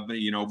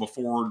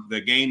 before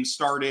the game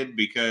started,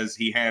 because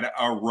he had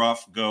a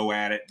rough go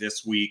at it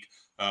this week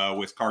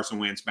with Carson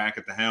Wentz back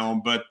at the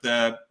helm. But,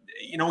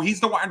 he's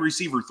the wide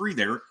receiver 3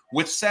 there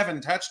with 7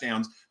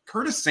 touchdowns.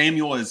 Curtis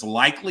Samuel is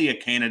likely a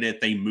candidate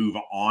they move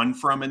on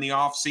from in the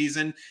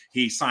offseason.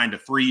 He signed a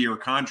 3-year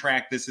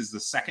contract. This is the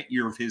 2nd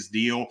year of his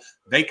deal.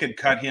 They could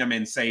cut him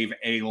and save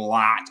a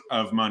lot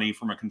of money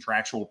from a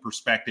contractual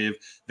perspective.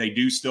 They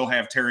do still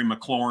have Terry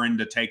McLaurin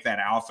to take that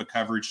alpha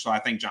coverage. So I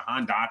think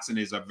Jahan Dotson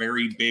is a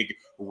very big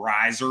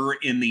riser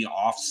in the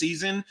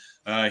offseason.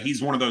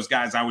 He's one of those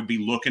guys I would be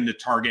looking to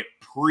target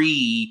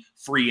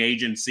pre-free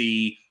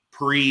agency,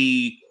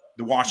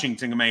 the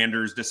Washington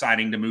Commanders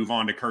deciding to move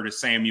on to Curtis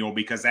Samuel,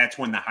 because that's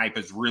when the hype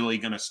is really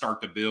going to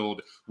start to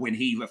build, when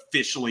he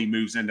officially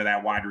moves into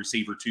that wide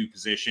receiver 2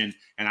 position.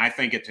 And I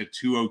think at the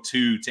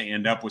 202 to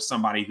end up with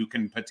somebody who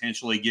can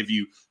potentially give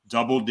you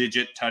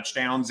double-digit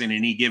touchdowns in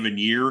any given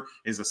year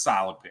is a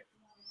solid pick.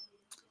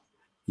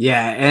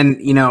 Yeah, and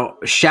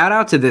shout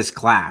out to this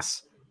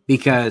class,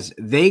 because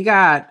they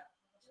got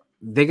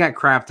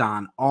crapped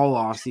on all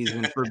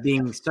offseason for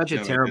being such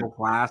a terrible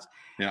class.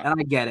 Yeah. And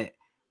I get it.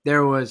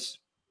 There was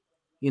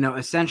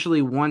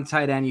essentially one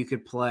tight end you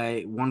could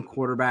play, one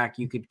quarterback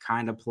you could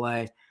kind of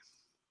play.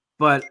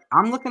 But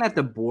I'm looking at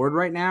the board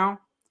right now.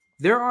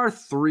 There are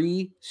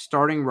 3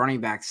 starting running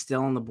backs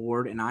still on the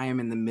board, and I am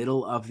in the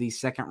middle of the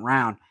 2nd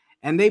round.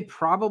 And they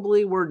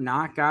probably were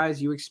not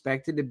guys you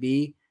expected to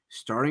be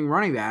starting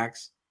running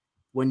backs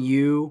when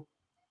you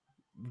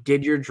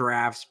did your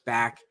drafts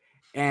back.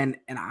 And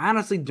I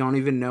honestly don't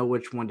even know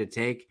which one to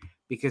take,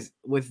 because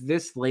with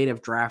this late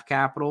of draft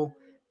capital,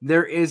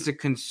 there is a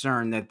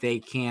concern that they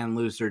can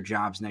lose their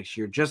jobs next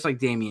year, just like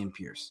Dameon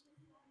Pierce.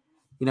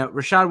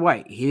 Rachaad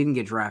White, he didn't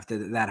get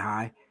drafted that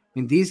high. I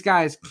mean, these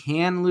guys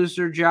can lose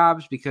their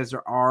jobs because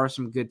there are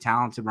some good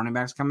talented running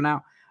backs coming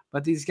out,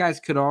 but these guys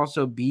could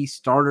also be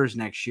starters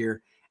next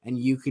year, and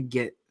you could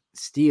get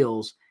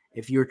steals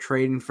if you're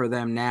trading for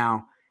them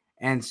now.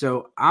 And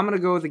so I'm going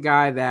to go with a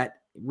guy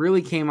that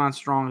really came on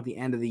strong at the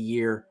end of the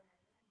year,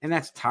 and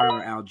that's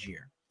Tyler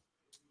Algier.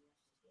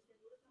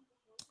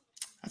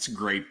 That's a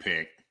great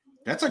pick.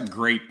 That's a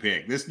great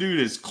pick. This dude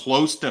is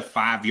close to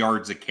 5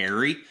 yards a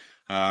carry.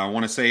 I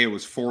want to say it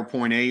was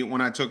 4.8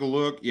 when I took a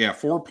look. Yeah,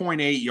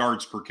 4.8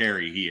 yards per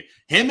carry.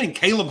 Him and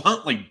Caleb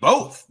Huntley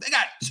both. They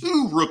got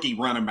 2 rookie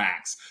running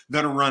backs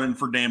that are running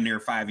for damn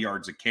near 5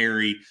 yards a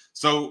carry.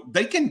 So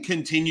they can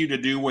continue to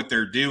do what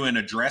they're doing,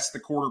 address the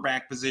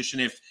quarterback position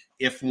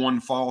if one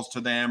falls to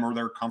them or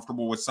they're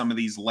comfortable with some of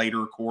these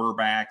later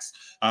quarterbacks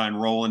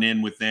and rolling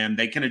in with them.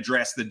 They can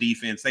address the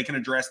defense. They can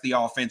address the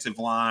offensive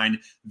line.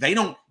 They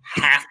don't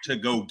have to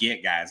go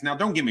get guys. Now,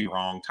 don't get me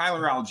wrong.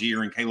 Tyler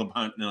Algier and Caleb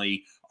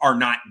Huntley are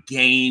not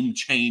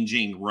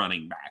game-changing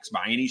running backs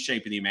by any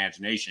shape of the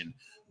imagination,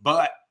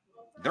 but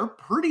they're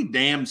pretty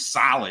damn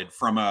solid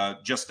from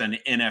just an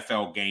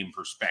NFL game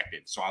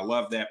perspective. So I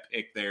love that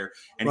pick there.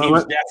 And he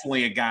was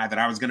definitely a guy that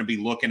I was going to be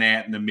looking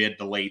at in the mid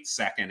to late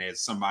second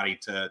as somebody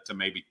to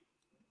maybe.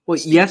 Well,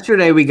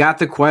 yesterday we got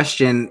the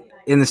question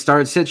in the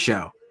Start Sit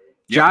show.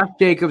 Yep. Josh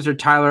Jacobs or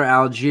Tyler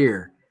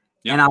Algier.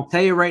 Yep. And I'll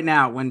tell you right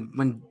now,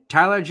 when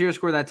Tyler Algier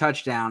scored that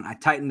touchdown, I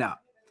tightened up.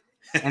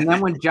 And then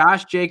when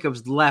Josh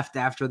Jacobs left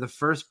after the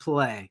first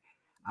play,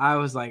 I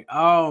was like,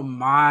 oh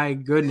my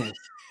goodness.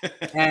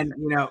 And,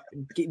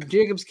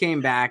 Jacobs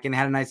came back and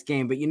had a nice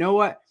game. But you know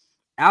what?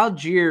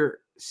 Algier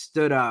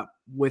stood up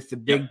with the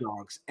big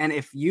dogs. And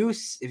if you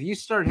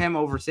started him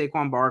over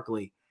Saquon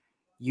Barkley,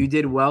 you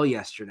did well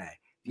yesterday.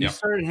 You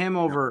started him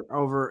over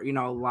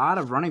a lot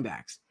of running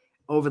backs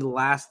over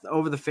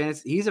the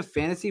fantasy. He's a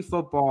fantasy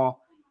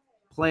football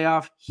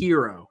playoff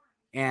hero.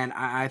 And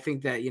I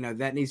think that,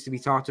 that needs to be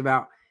talked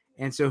about.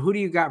 And so who do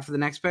you got for the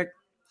next pick?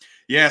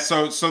 Yeah,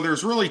 so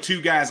there's really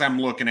 2 guys I'm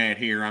looking at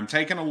here. I'm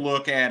taking a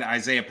look at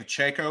Isaiah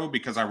Pacheco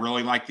because I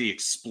really like the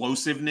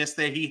explosiveness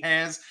that he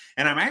has.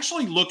 And I'm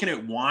actually looking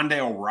at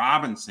Wan'Dale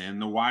Robinson,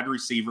 the wide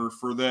receiver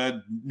for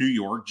the New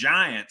York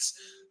Giants.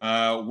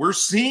 We're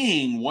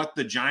seeing what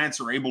the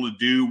Giants are able to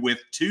do with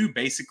 2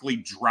 basically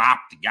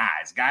dropped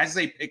guys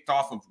they picked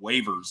off of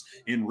waivers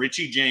in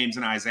Richie James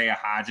and Isaiah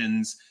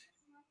Hodgins.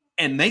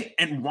 And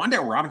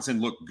Wan'Dale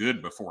Robinson looked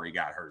good before he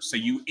got hurt. So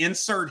you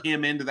insert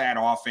him into that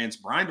offense.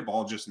 Brian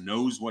DeBall just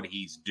knows what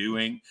he's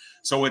doing.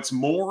 So it's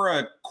more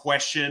a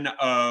question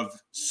of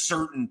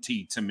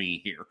certainty to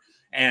me here.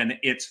 And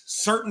it's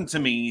certain to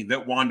me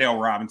that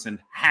Wan'Dale Robinson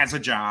has a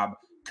job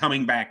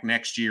coming back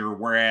next year,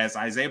 whereas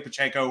Isaiah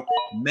Pacheco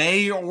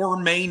may or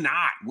may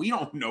not. We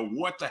don't know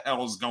what the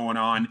hell is going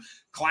on.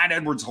 Clyde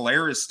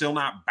Edwards-Helaire is still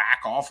not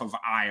back off of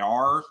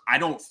IR. I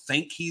don't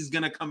think he's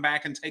going to come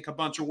back and take a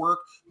bunch of work,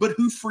 but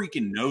who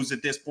freaking knows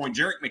at this point?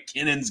 Jerick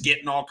McKinnon's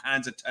getting all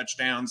kinds of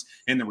touchdowns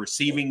in the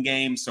receiving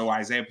game, so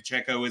Isaiah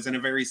Pacheco is in a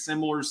very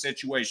similar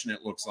situation,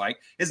 it looks like,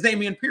 as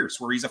Dameon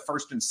Pierce, where he's a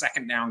first and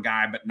second down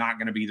guy, but not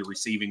going to be the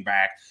receiving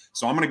back.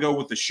 So I'm going to go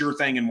with the sure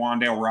thing in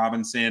Wan'Dale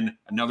Robinson,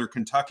 another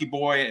Kentucky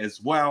boy as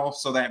well,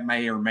 so that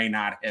may or may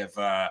not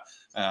have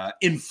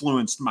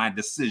influenced my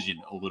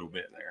decision a little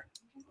bit there.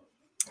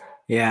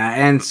 Yeah,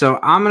 and so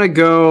I'm going to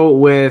go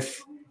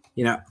with,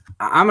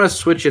 I'm going to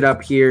switch it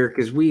up here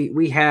because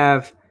we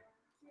have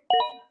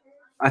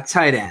a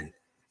tight end.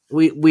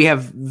 We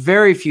have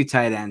very few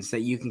tight ends that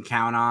you can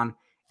count on,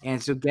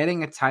 and so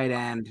getting a tight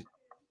end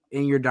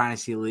in your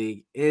dynasty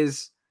league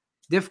is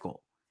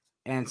difficult.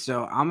 And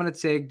so I'm going to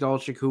take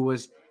Dolchik, who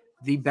was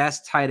the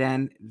best tight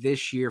end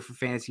this year for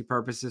fantasy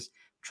purposes.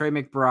 Trey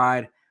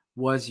McBride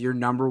was your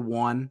number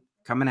 1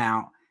 coming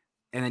out.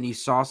 And then you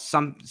saw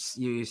some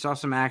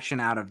action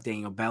out of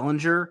Daniel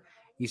Bellinger.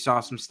 You saw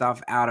some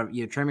stuff out of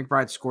Trey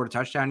McBride scored a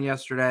touchdown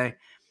yesterday.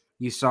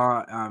 You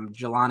saw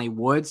Jelani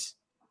Woods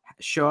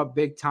show up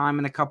big time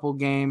in a couple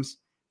games.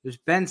 There's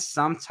been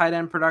some tight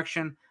end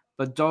production,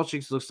 but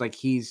Dolchik looks like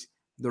he's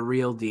the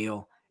real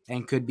deal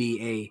and could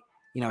be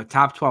a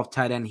top 12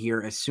 tight end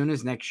here as soon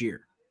as next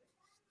year.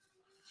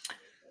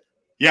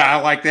 Yeah,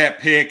 I like that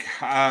pick.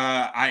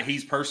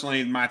 He's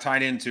personally my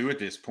tight end too at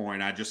this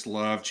point. I just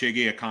love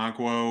Chiggy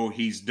Okonkwo.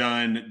 He's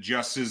done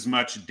just as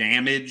much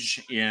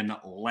damage in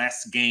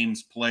less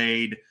games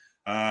played.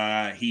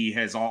 He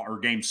has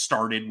games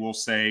started, we'll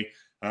say.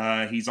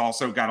 He's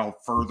also got a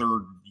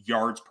further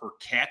yards per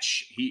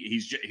catch.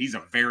 He's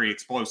a very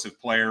explosive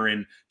player.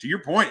 And to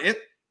your point,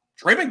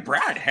 Trey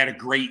McBride had a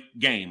great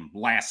game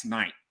last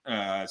night.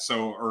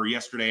 Or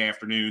yesterday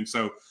afternoon.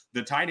 So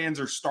the tight ends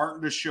are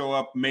starting to show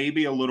up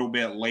maybe a little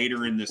bit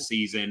later in the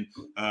season,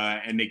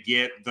 and to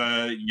get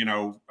a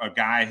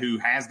guy who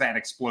has that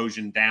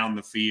explosion down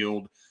the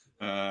field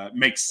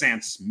makes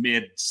sense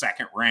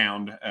mid-second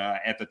round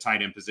at the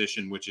tight end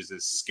position, which is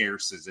as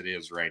scarce as it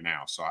is right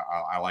now. So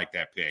I like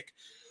that pick.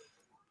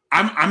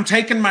 I'm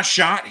taking my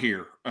shot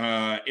here.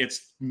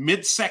 It's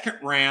mid-second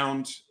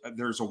round.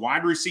 There's a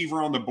wide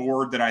receiver on the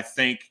board that I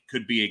think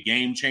could be a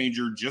game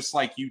changer, just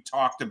like you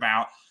talked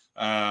about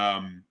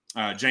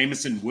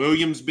Jameson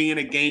Williams being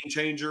a game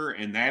changer,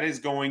 and that is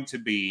going to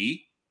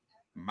be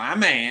my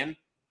man,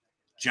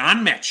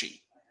 John Mechie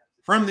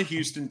from the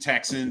Houston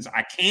Texans.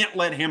 I can't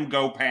let him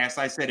go past.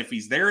 I said if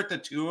he's there at the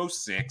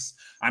 206,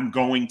 I'm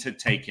going to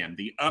take him.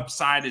 The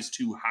upside is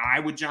too high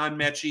with John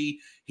Mechie.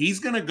 He's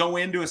going to go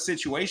into a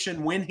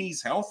situation when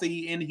he's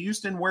healthy in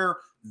Houston where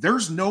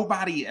there's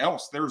nobody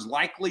else.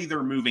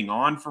 They're moving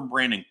on from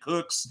Brandon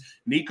Cooks.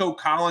 Nico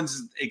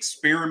Collins'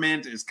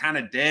 experiment is kind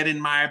of dead in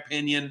my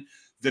opinion.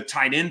 The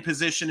tight end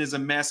position is a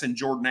mess in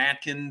Jordan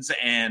Akins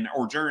and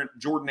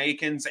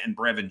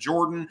Brevin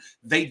Jordan.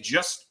 They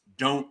just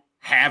don't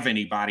have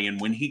anybody.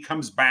 And when he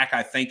comes back,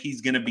 I think he's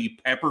going to be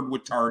peppered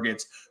with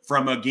targets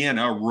from, again,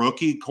 a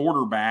rookie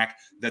quarterback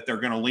that they're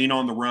going to lean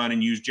on the run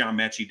and use John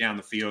Mechie down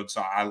the field.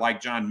 So I like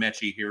John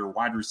Mechie here,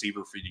 wide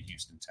receiver for the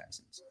Houston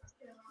Texans.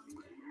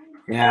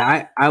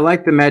 Yeah, I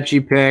like the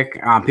Mechie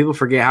pick. People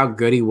forget how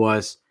good he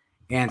was.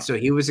 And so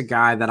he was a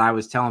guy that I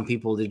was telling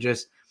people to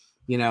just,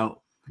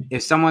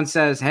 if someone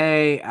says,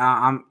 hey,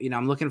 I'm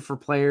looking for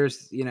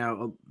players, you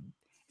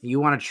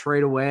want to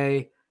trade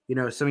away,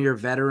 some of your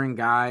veteran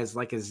guys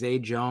like a Zay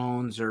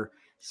Jones or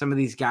some of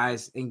these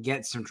guys and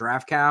get some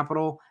draft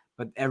capital,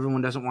 but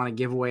everyone doesn't want to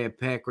give away a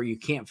pick or you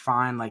can't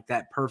find like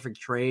that perfect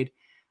trade.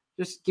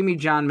 Just give me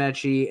John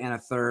Mechie and a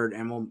third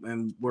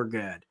and we're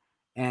good.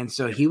 And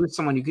so he was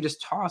someone you could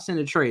just toss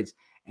into trades.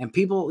 And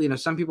people,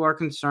 some people are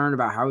concerned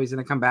about how he's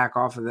going to come back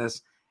off of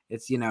this.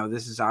 It's,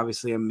 this is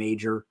obviously a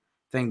major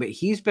thing, but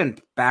he's been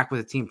back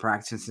with the team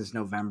practicing since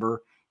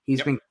November.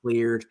 He's been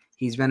cleared.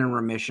 He's been in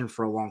remission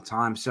for a long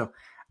time. So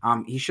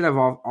he should have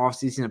off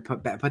season to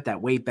put that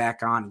weight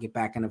back on and get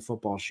back into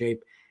football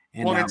shape.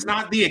 And, it's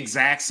not the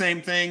exact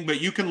same thing,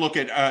 but you can look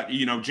at,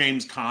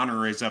 James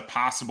Conner as a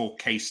possible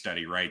case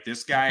study, right?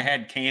 This guy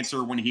had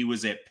cancer when he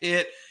was at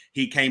Pitt.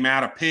 He came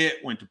out of Pitt,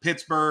 went to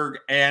Pittsburgh,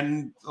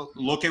 and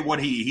look at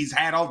what he's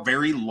had a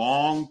very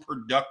long,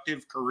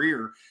 productive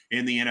career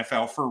in the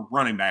NFL for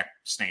running back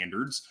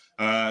standards.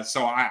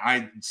 So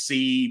I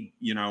see,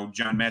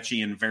 John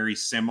Mechie in very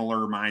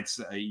similar minds,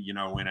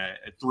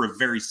 through a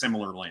very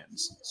similar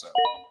lens. So.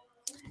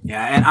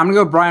 Yeah, and I'm going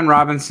to go Brian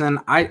Robinson.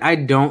 I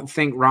don't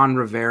think Ron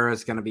Rivera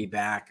is going to be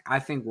back. I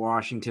think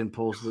Washington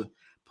pulls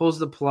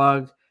the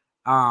plug.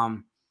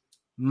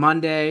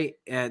 Monday,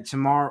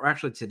 tomorrow,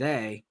 actually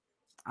today,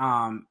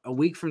 a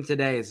week from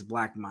today is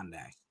Black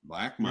Monday.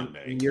 Black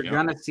Monday. You're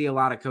going to see a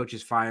lot of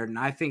coaches fired. And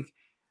I think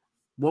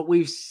what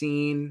we've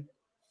seen,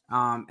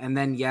 and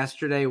then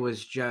yesterday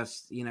was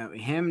just,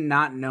 him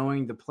not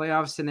knowing the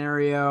playoff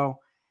scenario.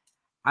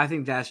 I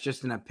think that's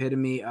just an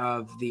epitome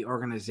of the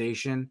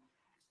organization.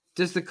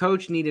 Does the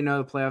coach need to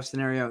know the playoff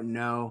scenario?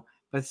 No,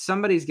 but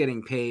somebody's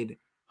getting paid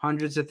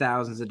hundreds of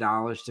thousands of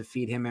dollars to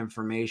feed him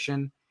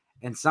information,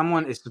 and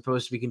someone is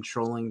supposed to be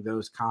controlling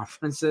those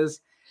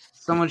conferences.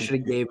 Someone should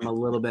have gave him a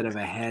little bit of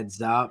a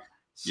heads up,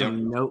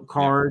 some note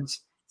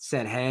cards,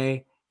 said,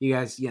 hey, you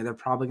guys, they're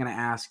probably going to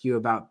ask you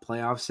about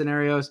playoff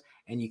scenarios,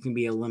 and you can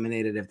be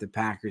eliminated if the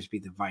Packers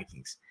beat the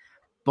Vikings.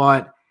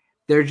 But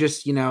they're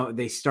just,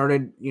 they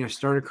started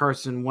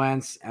Carson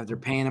Wentz after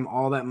paying him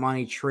all that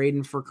money,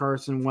 trading for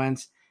Carson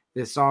Wentz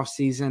this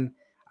offseason.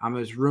 It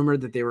was rumored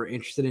that they were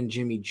interested in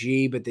Jimmy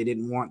G, but they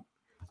didn't want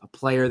a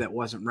player that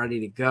wasn't ready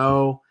to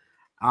go.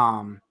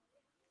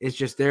 It's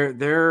just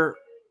they're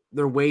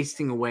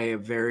wasting away a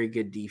very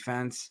good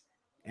defense,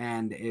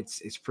 and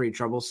it's pretty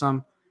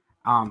troublesome.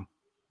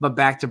 But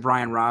back to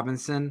Brian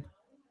Robinson,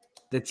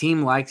 the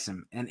team likes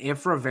him, and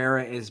if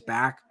Rivera is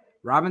back,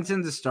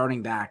 Robinson's a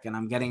starting back, and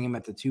I'm getting him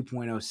at the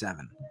 2.07.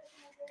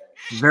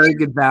 Very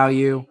good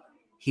value.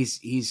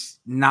 He's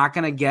not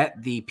going to get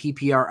the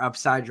PPR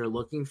upside you're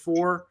looking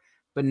for,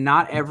 but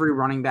not every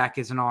running back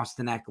is an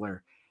Austin Eckler.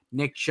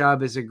 Nick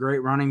Chubb is a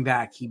great running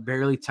back. He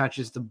barely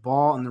touches the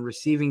ball in the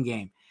receiving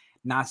game.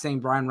 Not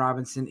saying Brian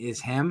Robinson is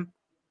him,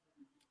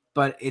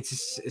 but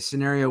it's a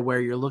scenario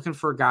where you're looking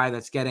for a guy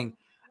that's getting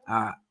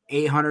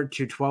 800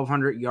 to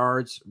 1,200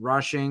 yards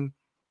rushing,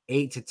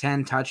 8 to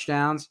 10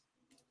 touchdowns.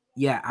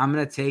 Yeah, I'm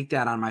going to take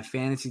that on my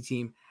fantasy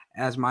team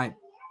as my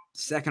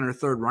second or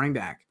third running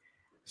back.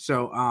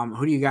 So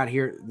who do you got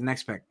here, the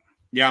next pick?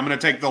 Yeah, I'm going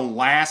to take the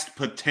last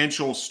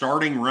potential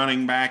starting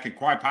running back and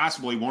quite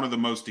possibly one of the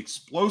most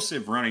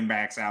explosive running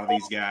backs out of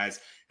these guys,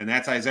 and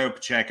that's Isaiah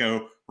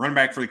Pacheco, running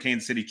back for the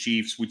Kansas City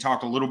Chiefs. We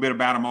talked a little bit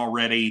about him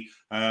already.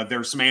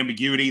 There's some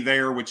ambiguity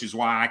there, which is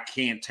why I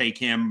can't take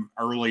him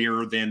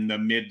earlier than the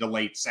mid to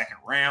late second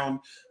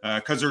round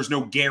because there's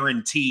no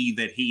guarantee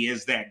that he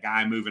is that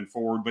guy moving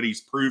forward, but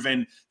he's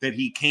proven that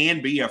he can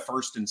be a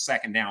first and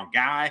second down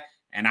guy,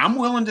 and I'm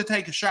willing to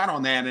take a shot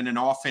on that in an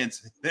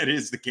offense that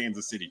is the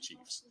Kansas City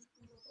Chiefs.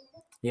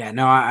 Yeah,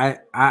 no,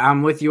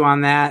 I'm with you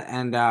on that,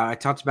 and I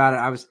talked about it.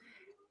 I was,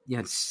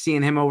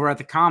 seeing him over at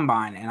the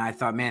Combine, and I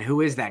thought, man,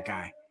 who is that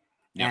guy?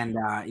 Yep.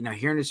 And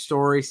hearing his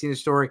story, seeing his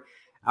story.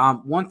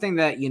 One thing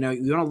that you want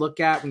to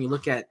look at when you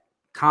look at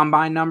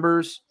Combine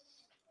numbers,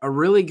 a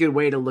really good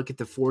way to look at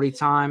the 40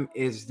 time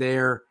is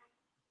going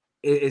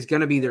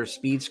to be their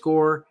speed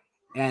score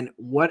and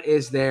what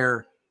is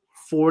their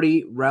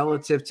 40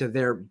 relative to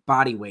their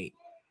body weight.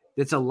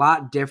 It's a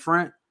lot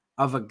different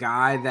of a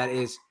guy that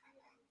is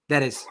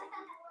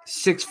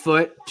 6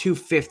 foot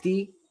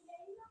 250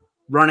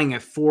 running a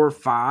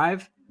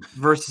 4.5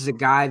 versus a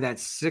guy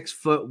that's 6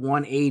 foot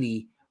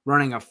 180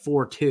 running a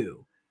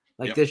 4.2.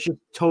 Like that's just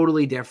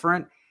totally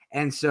different.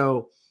 And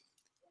so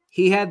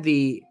he had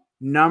the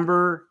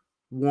number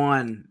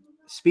 1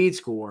 speed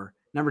score.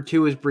 Number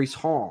 2 is Breece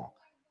Hall.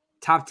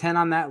 Top 10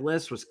 on that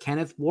list was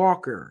Kenneth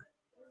Walker.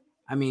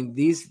 I mean,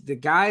 the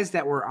guys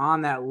that were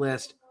on that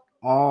list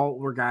all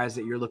were guys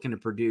that you're looking to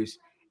produce.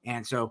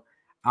 And so,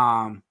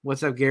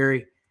 what's up,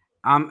 Gary?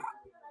 I'm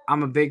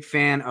a big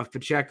fan of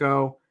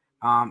Pacheco.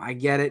 I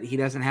get it. He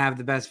doesn't have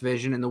the best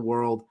vision in the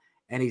world,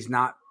 and he's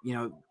not,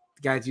 the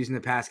guy's using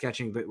the pass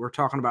catching, but we're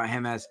talking about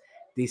him as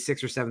the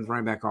 6th or 7th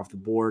running back off the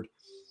board.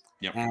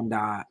 Yep. And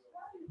I'm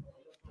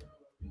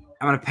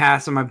going to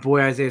pass on my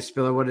boy Isaiah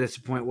Spiller. What a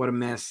disappointment. What a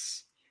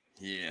miss.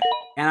 Yeah.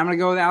 And I'm going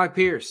to go with Alec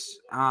Pierce.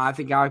 I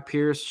think Alec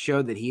Pierce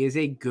showed that he is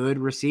a good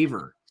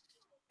receiver.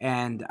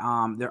 And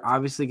they're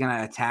obviously going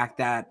to attack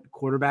that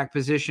quarterback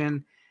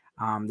position.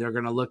 They're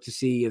going to look to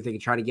see if they can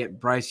try to get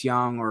Bryce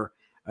Young or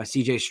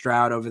CJ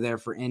Stroud over there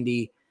for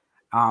Indy.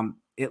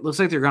 It looks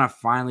like they're going to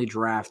finally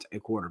draft a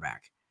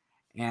quarterback.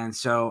 And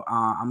so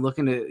I'm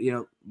looking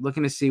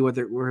to see what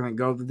we're going to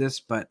go with this.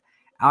 But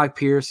Alec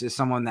Pierce is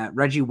someone that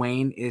Reggie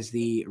Wayne is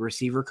the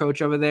receiver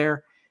coach over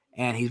there.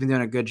 And he's been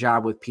doing a good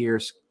job with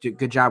Pierce,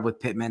 good job with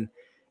Pittman.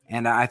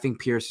 And I think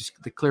Pierce is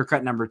the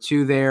clear-cut number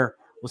 2 there.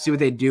 We'll see what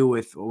they do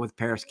with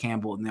Paris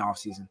Campbell in the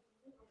offseason.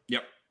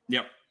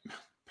 Yep.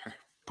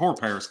 Poor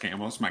Paris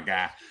Campbell. That's my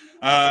guy.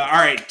 All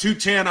right,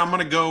 210. I'm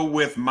going to go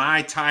with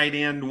my tight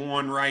end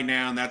one right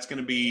now, and that's going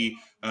to be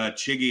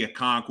Chiggy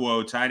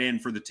Okonkwo, tight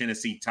end for the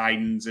Tennessee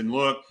Titans. And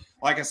look,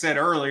 like I said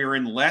earlier,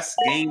 in less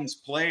games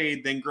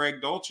played than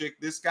Greg Dulcich,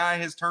 this guy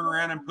has turned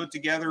around and put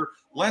together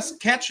less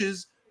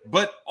catches,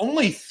 but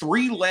only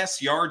 3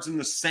 less yards and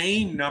the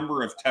same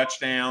number of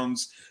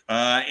touchdowns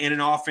in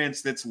an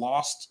offense that's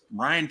lost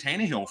Ryan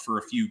Tannehill for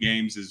a few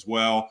games as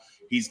well.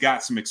 He's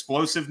got some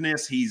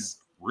explosiveness. He's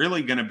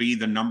really going to be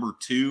the number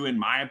 2, in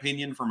my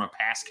opinion, from a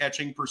pass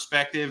catching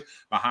perspective,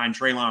 behind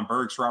Treylon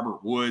Burks.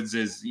 Robert Woods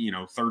is,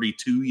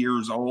 32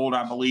 years old,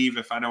 I believe,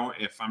 if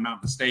I'm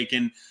not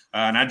mistaken.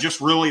 And I just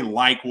really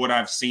like what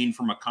I've seen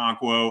from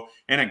Okonkwo,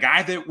 and a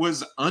guy that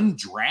was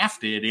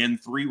undrafted in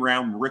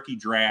 3-round rookie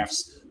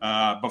drafts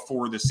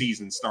before the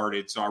season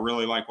started. So I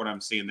really like what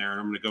I'm seeing there, and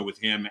I'm going to go with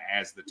him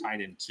as the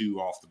tight end 2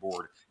 off the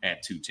board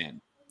at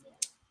 210.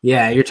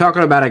 Yeah, you're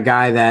talking about a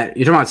guy that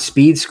you're talking about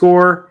speed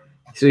score.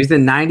 So he's the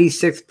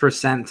 96th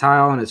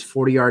percentile on his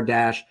 40-yard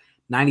dash,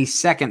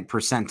 92nd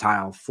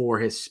percentile for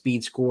his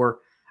speed score.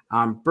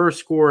 Burst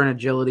score and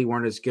agility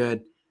weren't as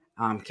good.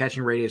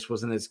 Catching radius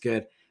wasn't as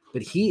good.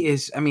 But he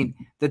is,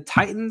 the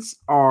Titans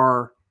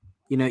are,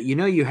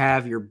 you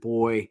have your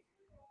boy.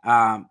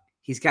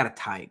 He's got a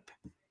type.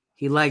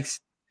 He likes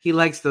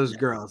those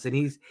girls, and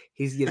he's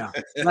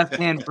left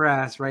hand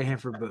brass, right hand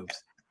for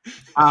boobs.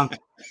 And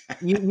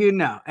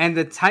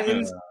the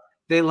Titans,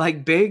 they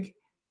like big,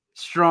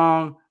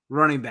 strong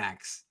running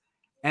backs,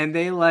 and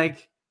they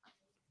like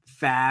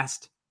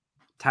fast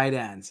tight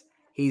ends.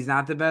 He's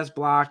not the best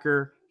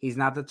blocker. He's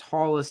not the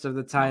tallest of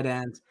the tight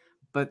ends,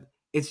 but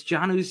it's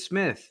Jonnu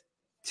Smith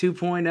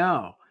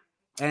 2.0.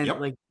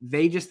 And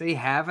they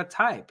have a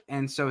type.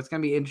 And so it's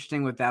going to be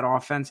interesting with that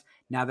offense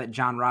now that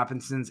John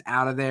Robinson's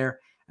out of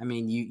there.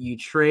 You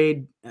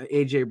trade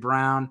A.J.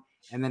 Brown,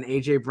 and then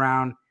A.J.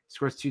 Brown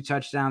scores 2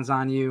 touchdowns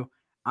on you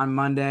on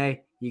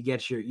Monday. You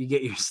get your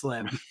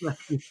slip.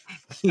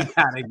 You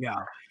gotta go.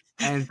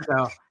 And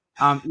so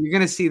you're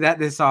going to see that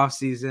this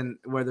offseason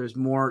where there's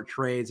more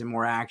trades and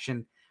more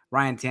action.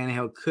 Ryan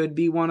Tannehill could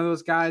be one of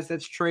those guys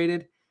that's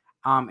traded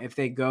if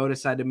they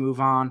decide to move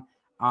on,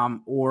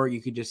 or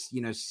you could just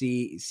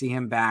see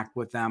him back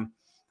with them,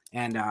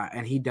 and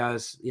he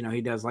does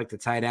like the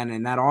tight end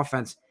in that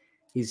offense.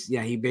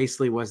 He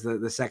basically was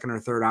the second or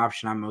third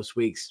option on most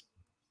weeks.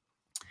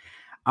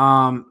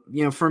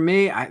 For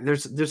me,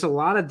 there's a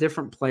lot of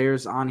different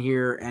players on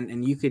here,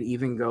 and you could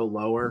even go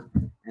lower,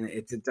 and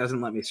it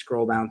doesn't let me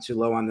scroll down too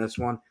low on this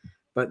one.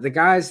 But the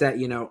guys that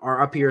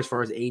are up here as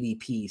far as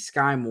ADP: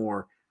 Sky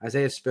Moore,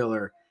 Isaiah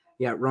Spiller,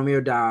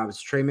 Romeo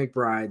Doubs, Trey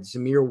McBride,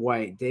 Zamir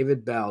White,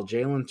 David Bell,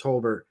 Jalen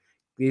Tolbert.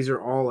 These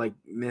are all like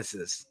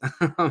misses.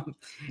 Guys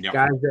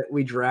that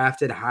we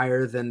drafted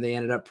higher than they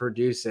ended up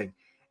producing,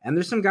 and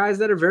there's some guys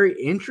that are very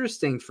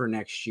interesting for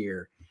next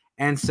year.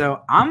 And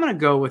so I'm gonna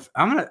go with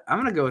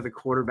a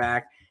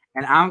quarterback,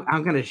 and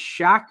I'm gonna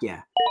shock you.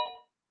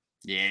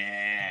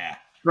 Yeah,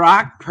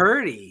 Brock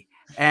Purdy.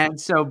 And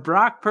so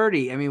Brock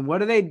Purdy, what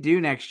do they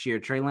do next year?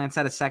 Trey Lance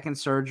had a second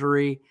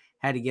surgery,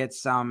 had to get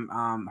some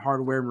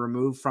hardware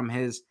removed from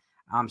his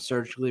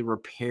surgically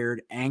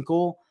repaired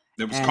ankle.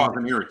 That was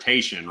causing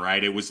irritation,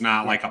 right? It was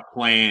not like a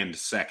planned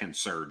second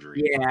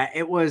surgery. Yeah,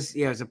 it was.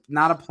 Yeah, it was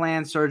not a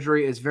planned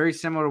surgery. It's very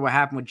similar to what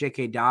happened with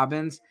J.K.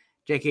 Dobbins.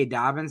 J.K.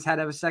 Dobbins had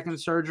to have a second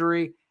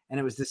surgery, and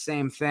it was the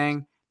same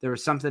thing. There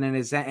was something in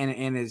his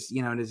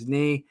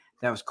knee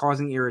that was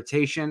causing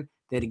irritation.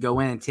 They had to go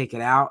in and take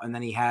it out, and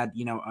then he had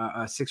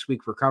a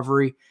 6-week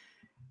recovery.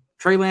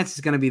 Trey Lance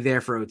is going to be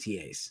there for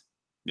OTAs.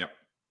 Yep.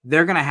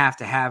 they're going to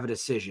have a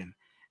decision.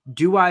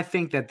 Do I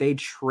think that they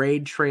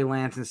trade Trey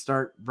Lance and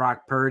start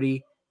Brock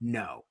Purdy?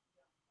 No.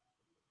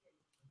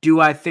 Do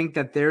I think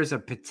that there's a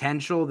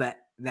potential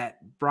that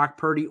Brock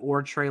Purdy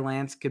or Trey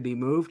Lance could be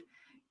moved?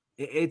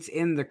 It's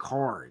in the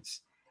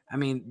cards. I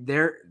mean,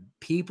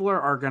 people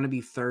are going to be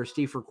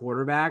thirsty for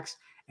quarterbacks,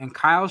 and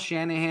Kyle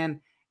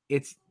Shanahan,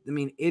 it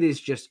is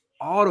just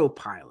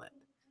autopilot.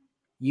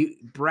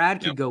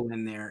 Brad could go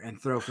in there and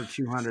throw for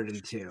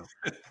 202.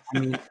 I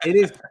mean,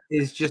 it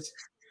is just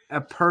a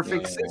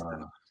perfect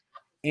system.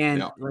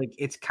 And like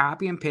it's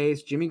copy and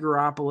paste, Jimmy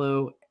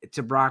Garoppolo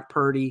to Brock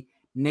Purdy,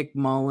 Nick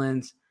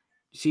Mullins,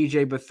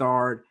 CJ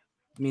Beathard.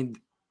 I mean,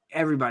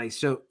 everybody.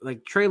 So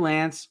like Trey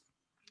Lance,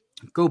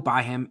 go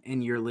buy him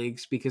in your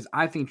leagues because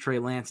I think Trey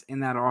Lance in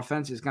that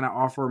offense is going to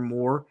offer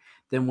more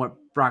than what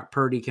Brock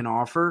Purdy can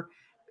offer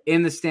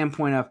in the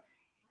standpoint of,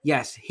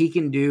 yes,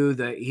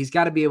 he's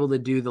got to be able to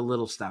do the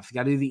little stuff. He's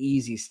got to do the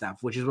easy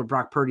stuff, which is what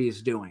Brock Purdy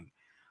is doing.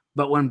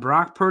 But when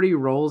Brock Purdy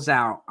rolls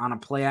out on a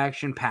play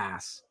action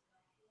pass,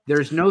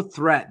 there's no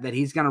threat that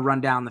he's going to run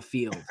down the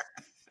field.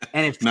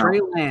 And if Trey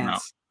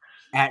Lance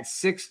at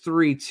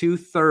 6'3",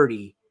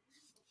 230,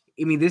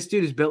 I mean, this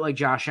dude is built like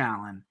Josh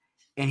Allen,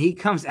 and he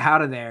comes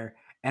out of there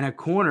and a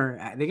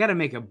corner, they got to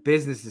make a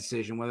business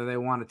decision whether they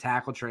want to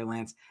tackle Trey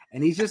Lance.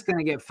 And he's just going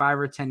to get 5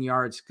 or 10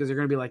 yards because they're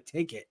going to be like,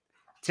 take it.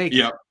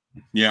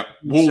 Yeah.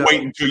 We'll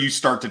wait until you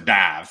start to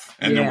dive.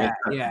 And then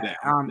we'll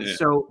down.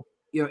 So,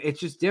 it's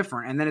just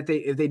different. And then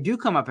if they do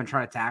come up and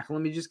try to tackle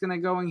him, he's just going to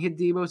go and hit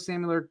Deebo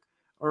Samuel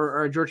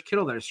or George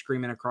Kittle that are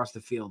screaming across the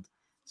field.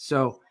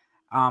 So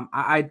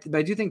I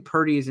do think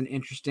Purdy is an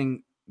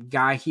interesting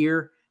guy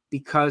here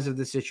because of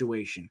the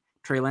situation.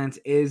 Trey Lance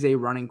is a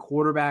running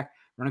quarterback.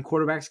 Running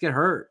quarterbacks get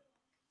hurt.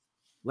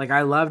 Like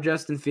I love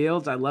Justin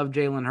Fields. I love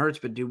Jalen Hurts,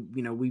 but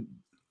we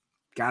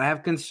got to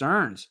have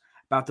concerns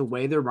about the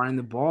way they're running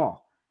the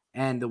ball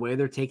and the way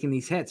they're taking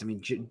these hits. I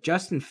mean,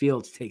 Justin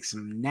Fields takes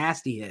some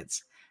nasty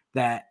hits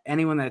that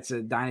anyone that's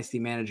a dynasty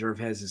manager of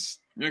his is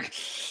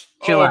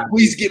chill out.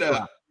 Please get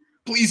up.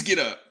 Please get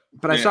up.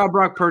 But I saw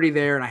Brock Purdy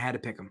there, and I had to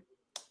pick him.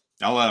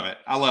 I love it.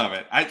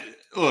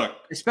 Look,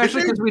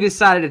 especially because we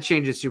decided to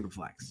change his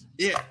Superflex.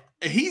 Yeah,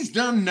 he's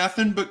done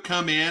nothing but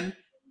come in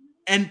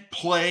and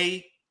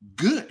play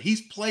good.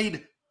 He's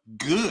played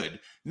good,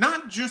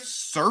 not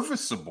just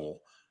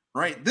serviceable.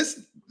 Right?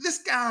 This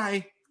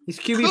guy. He's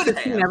QB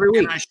 15 every week.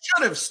 And I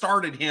should have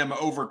started him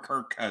over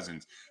Kirk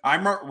Cousins. I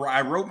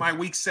wrote my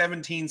Week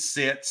 17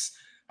 sits.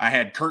 I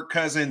had Kirk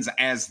Cousins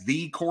as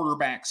the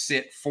quarterback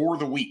sit for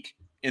the week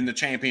in the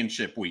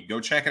championship week. Go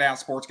check it out,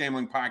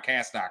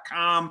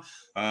 sportsgamblingpodcast.com.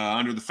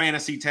 Under the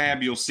fantasy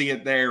tab, you'll see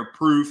it there,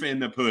 proof in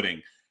the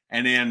pudding.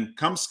 And then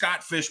come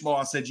Scott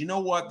Fishbaugh said, you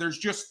know what? There's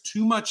just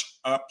too much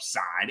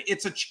upside.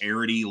 It's a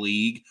charity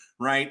league,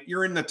 right?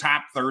 You're in the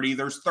top 30.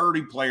 There's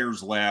 30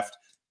 players left.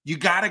 You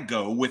got to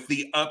go with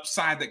the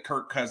upside that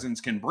Kirk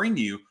Cousins can bring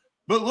you.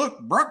 But look,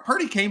 Brock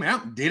Purdy came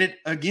out and did it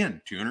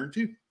again,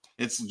 202.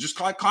 It's just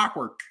like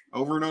clockwork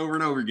over and over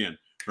and over again,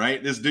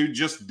 right? This dude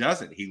just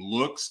does it. He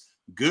looks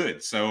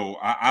good. So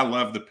I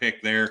love the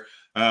pick there.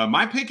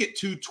 My pick at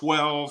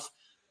 212,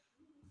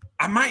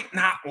 I might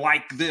not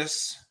like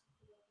this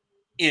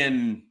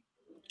in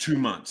 2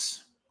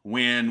 months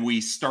when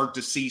we start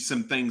to see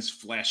some things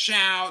flesh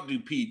out. Do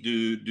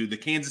the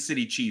Kansas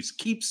City Chiefs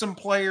keep some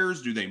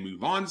players? Do they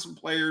move on some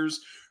players?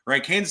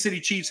 Right? Kansas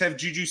City Chiefs have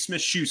Juju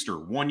Smith-Schuster,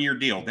 1-year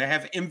deal. They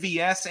have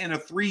MVS and a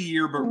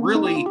 3-year, but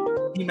really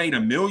he made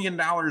 $1 million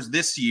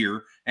this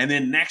year. And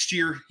then next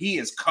year he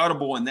is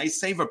cuttable and they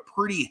save a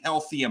pretty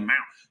healthy amount.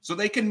 So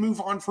they can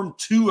move on from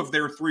 2 of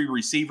their 3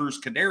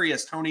 receivers.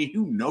 Kadarius Toney,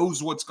 who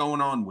knows what's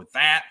going on with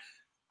that?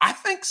 I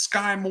think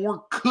Sky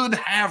Moore could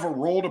have a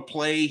role to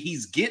play.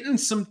 He's getting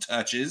some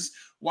touches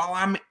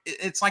while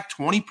it's like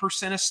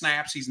 20% of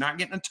snaps. He's not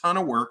getting a ton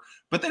of work,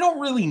 but they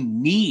don't really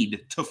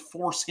need to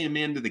force him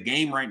into the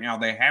game right now.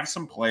 They have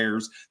some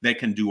players that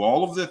can do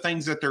all of the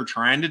things that they're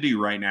trying to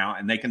do right now,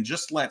 and they can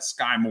just let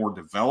Sky Moore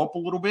develop a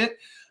little bit.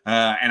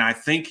 And I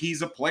think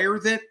he's a player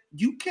that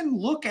you can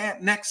look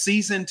at next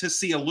season to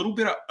see a little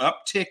bit of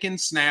uptick in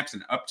snaps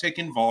and uptick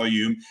in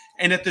volume.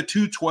 And at the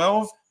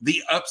 212,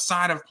 the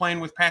upside of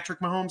playing with Patrick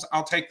Mahomes,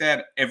 I'll take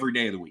that every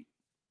day of the week.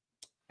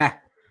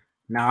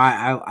 No,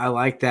 I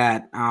like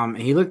that.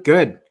 He looked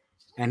good.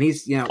 And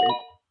he's,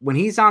 when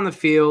he's on the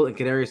field and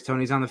Kadarius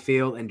Toney's on the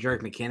field and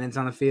Jerick McKinnon's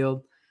on the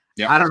field,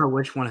 I don't know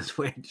which one is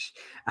which.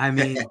 I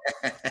mean,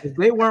 if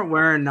they weren't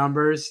wearing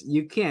numbers,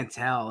 you can't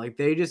tell. Like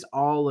they just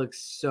all look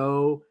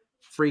so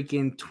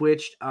freaking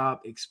twitched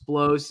up,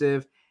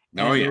 explosive.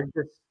 They're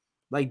just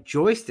like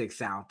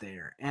joysticks out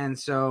there. And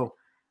so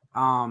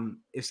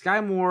if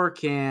Sky Moore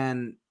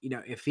can,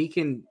 if he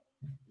can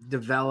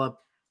develop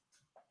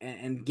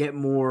and get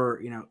more,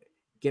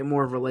 get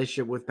more of a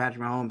relationship with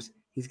Patrick Mahomes,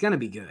 he's going to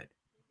be good.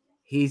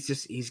 He's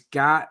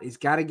got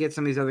to get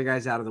some of these other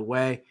guys out of the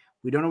way.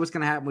 We don't know what's going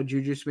to happen with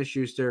Juju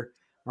Smith-Schuster,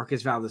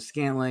 Marcus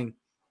Valdes-Scantling,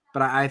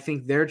 but I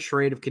think their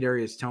trade of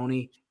Kadarius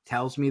Toney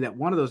tells me that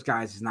one of those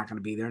guys is not going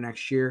to be there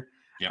next year.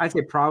 I'd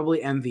say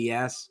probably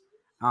MVS,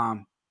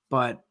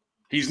 but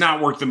He's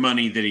not worth the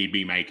money that he'd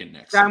be making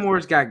next Sky season.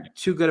 Moore's got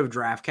too good of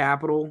draft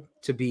capital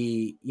to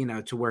be,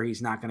 to where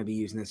he's not going to be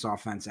using this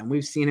offense. And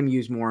we've seen him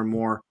use more and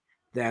more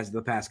as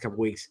the past couple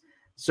weeks.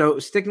 So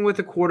sticking with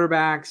the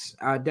quarterbacks,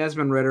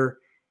 Desmond Ridder,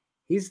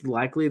 he's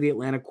likely the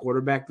Atlanta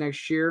quarterback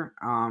next year.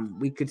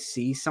 We could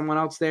see someone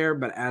else there,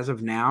 but as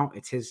of now,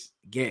 it's his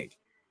gig.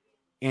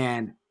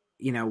 And,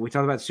 we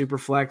talked about super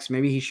flex.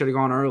 Maybe he should have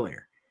gone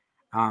earlier.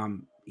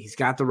 He's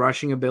got the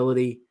rushing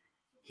ability.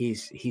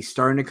 He's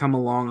starting to come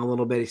along a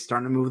little bit. He's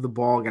starting to move the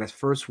ball. Got his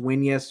first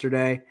win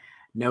yesterday.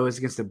 No, it's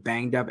against a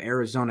banged up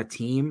Arizona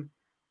team.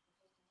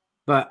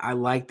 But I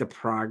like the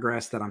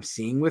progress that I'm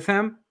seeing with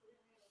him.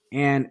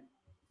 And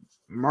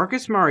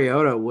Marcus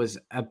Mariota was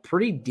a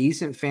pretty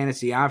decent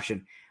fantasy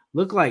option.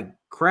 Looked like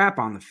crap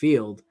on the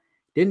field.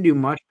 Didn't do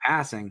much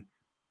passing.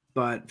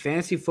 But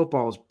fantasy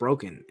football is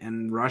broken.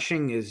 And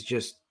rushing is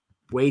just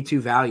way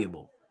too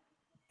valuable.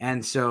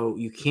 And so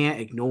you can't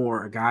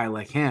ignore a guy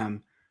like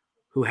him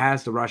who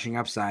has the rushing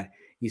upside.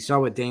 You saw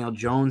what Daniel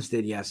Jones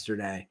did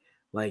yesterday.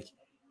 Like,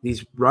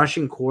 these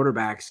rushing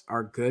quarterbacks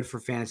are good for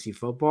fantasy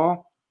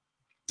football,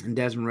 and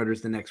Desmond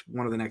Ridder's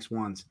one of the next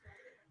ones.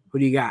 Who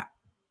do you got?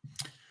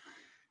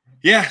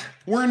 Yeah,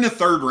 we're in the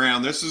third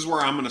round. This is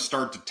where I'm going to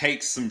start to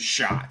take some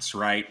shots,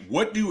 right?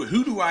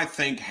 Who do I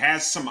think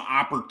has some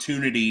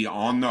opportunity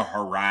on the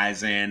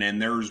horizon?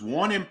 And there's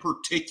one in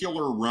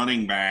particular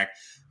running back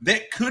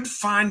that could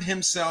find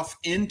himself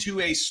into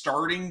a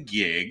starting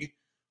gig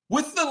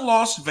with the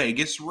Las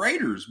Vegas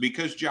Raiders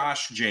because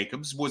Josh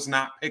Jacobs was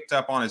not picked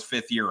up on his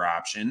fifth-year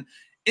option.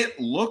 It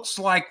looks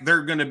like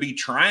they're going to be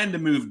trying to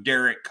move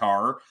Derek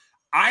Carr.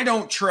 I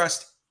don't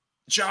trust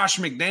Josh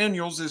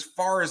McDaniels as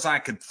far as I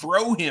could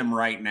throw him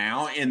right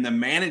now in the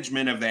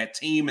management of that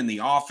team and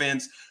the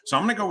offense. So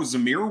I'm going to go with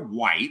Zamir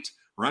White,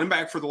 running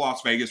back for the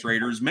Las Vegas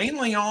Raiders,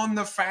 mainly on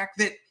the fact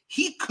that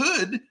he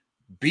could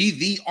be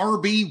the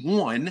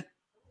RB1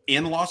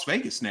 in Las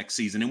Vegas next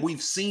season. And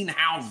we've seen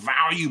how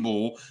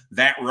valuable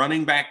that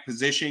running back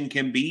position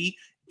can be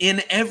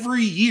in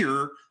every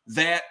year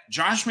that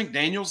Josh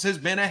McDaniels has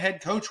been a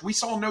head coach. We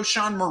saw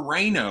Noshan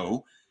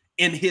Moreno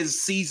in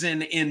his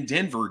season in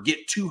Denver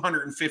get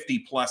 250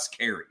 plus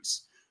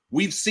carries.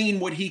 We've seen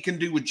what he can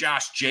do with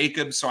Josh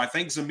Jacobs. So I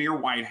think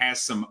Zamir White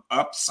has some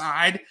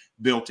upside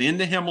built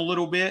into him a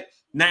little bit.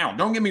 Now,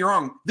 don't get me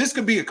wrong. This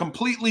could be a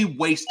completely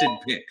wasted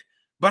pick.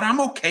 But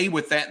I'm okay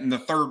with that in the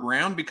third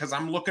round because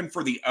I'm looking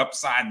for the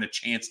upside and the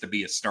chance to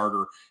be a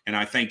starter. And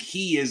I think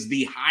he is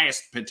the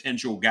highest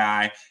potential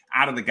guy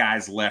out of the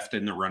guys left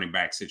in the running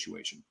back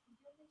situation.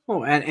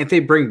 Oh, and if they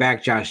bring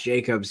back Josh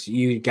Jacobs,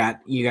 you got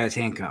his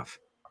handcuff.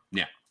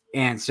 Yeah.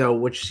 And so,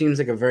 which seems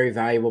like a very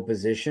valuable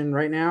position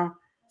right now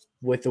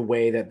with the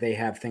way that they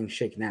have things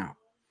shaken out.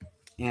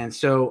 And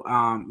so,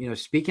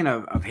 speaking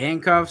of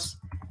handcuffs,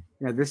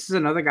 this is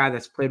another guy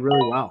that's played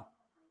really well.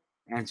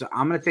 And so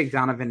I'm going to take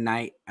Donovan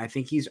Knight. I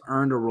think he's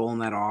earned a role in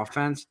that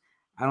offense.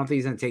 I don't think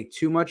he's going to take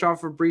too much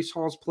off of Breece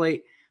Hall's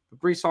plate. But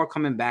Breece Hall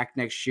coming back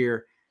next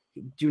year,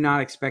 do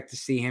not expect to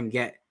see him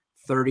get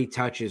 30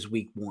 touches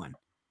week one.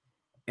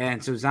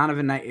 And so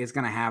Donovan Knight is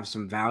going to have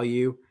some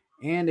value.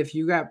 And if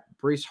you got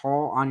Breece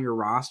Hall on your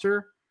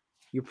roster,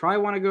 you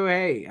probably want to go,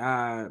 hey,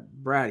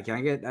 Brad, can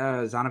I get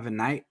Donovan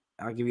Knight?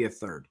 I'll give you a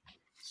third.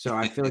 So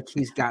I feel like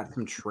he's got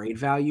some trade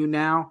value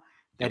now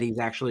that he's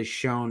actually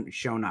shown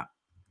up.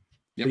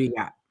 Yep. What do you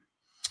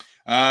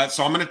got?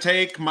 So I'm going to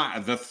take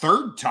the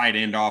third tight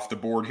end off the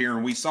board here,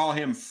 and we saw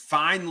him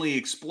finally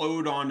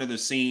explode onto the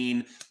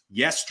scene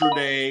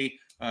yesterday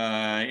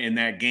in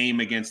that game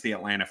against the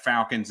Atlanta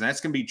Falcons.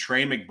 That's going to be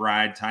Trey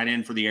McBride, tight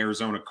end for the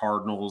Arizona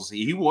Cardinals.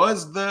 He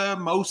was the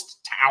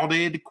most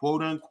touted,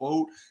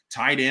 quote-unquote,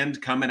 tight end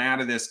coming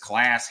out of this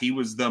class. He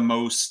was the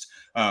most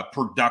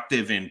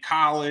productive in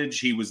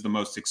college. He was the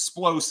most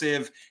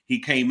explosive. He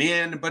came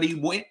in, but he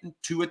went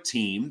to a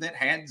team that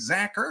had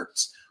Zach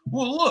Ertz.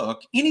 Well,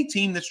 look, any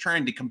team that's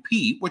trying to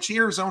compete, which the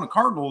Arizona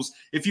Cardinals,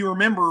 if you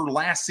remember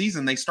last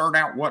season, they started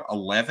out,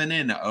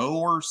 11-0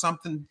 or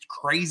something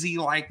crazy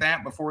like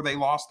that before they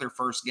lost their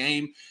first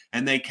game,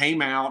 and they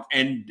came out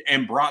and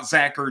brought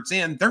Zach Ertz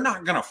in. They're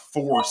not going to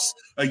force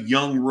a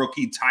young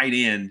rookie tight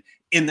end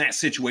in that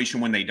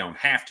situation when they don't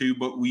have to,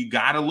 but we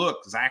got to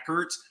look. Zach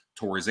Ertz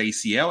tore his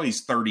ACL.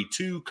 He's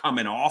 32,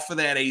 coming off of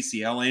that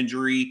ACL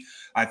injury.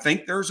 I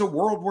think there's a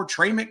world where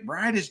Trey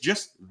McBride is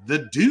just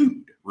the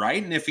dude,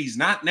 right? And if he's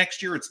not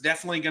next year, it's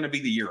definitely going to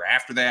be the year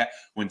after that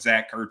when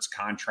Zach Ertz's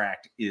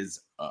contract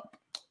is up.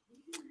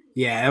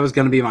 Yeah, that was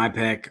going to be my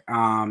pick.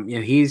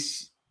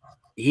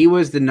 He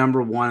was the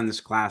number one in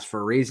this class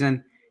for a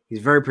reason. He's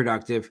very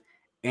productive,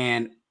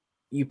 and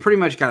you pretty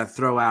much got to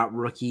throw out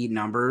rookie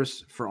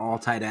numbers for all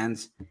tight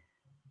ends.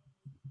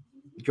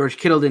 George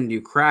Kittle didn't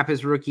do crap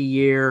his rookie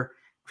year.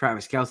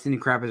 Travis Kelce didn't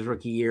crap his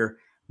rookie year.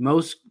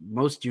 Most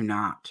do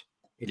not.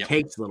 It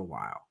takes a little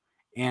while.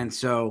 And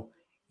so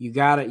you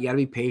gotta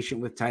be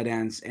patient with tight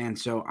ends. And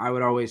so I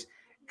would always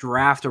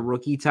draft a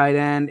rookie tight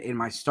end in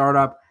my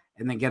startup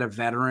and then get a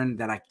veteran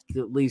that I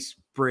could at least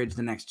bridge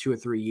the next 2 or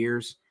 3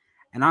 years.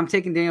 And I'm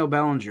taking Daniel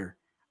Bellinger.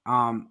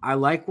 I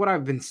like what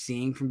I've been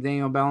seeing from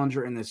Daniel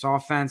Bellinger in this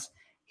offense.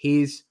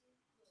 he's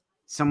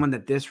someone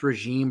that this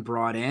regime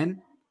brought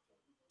in,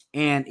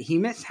 and he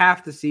missed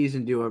half the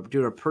season due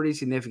to a pretty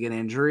significant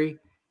injury.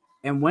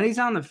 And when he's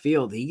on the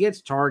field, he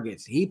gets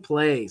targets. He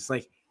plays.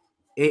 Like,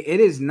 it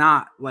is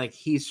not like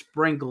he's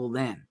sprinkled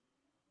in.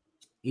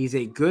 He's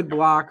a good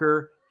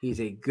blocker.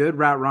 He's a good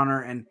route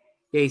runner. And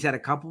yeah, he's had a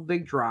couple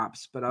big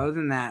drops. But other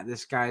than that,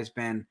 this guy's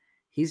been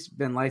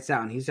lights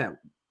out. And he's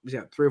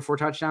got 3 or 4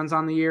 touchdowns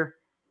on the year.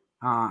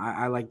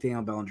 I like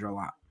Daniel Bellinger a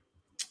lot.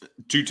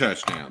 2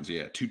 touchdowns.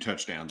 Yeah, 2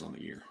 touchdowns on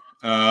the year.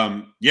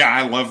 Yeah,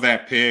 I love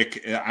that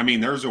pick. I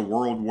mean, there's a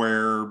world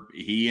where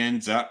he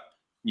ends up,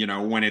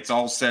 when it's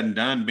all said and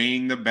done,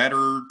 being the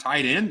better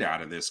tight end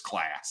out of this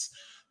class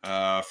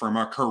from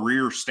a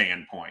career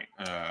standpoint.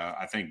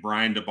 I think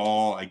Brian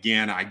DeBall,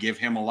 again, I give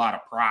him a lot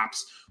of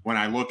props. When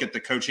I look at the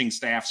coaching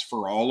staffs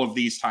for all of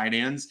these tight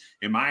ends,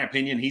 in my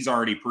opinion, he's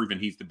already proven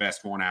he's the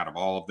best one out of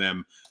all of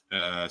them.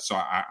 So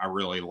I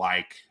really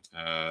like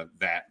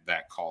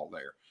that call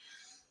there.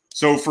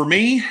 So for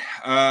me,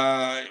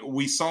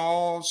 we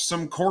saw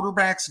some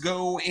quarterbacks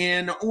go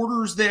in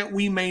orders that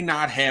we may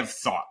not have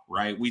thought,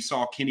 right? We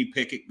saw Kenny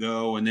Pickett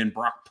go, and then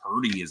Brock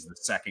Purdy is the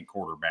second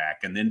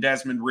quarterback, and then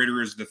Desmond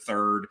Ridder is the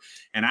third.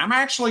 And I'm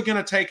actually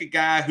going to take a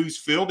guy who's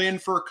filled in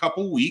for a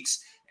couple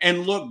weeks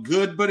and look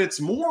good, but it's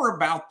more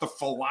about the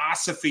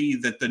philosophy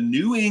that the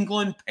New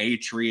England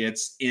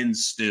Patriots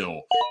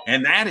instill.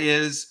 And that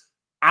is,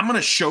 I'm going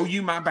to show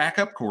you my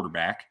backup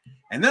quarterback,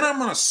 and then I'm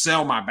going to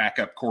sell my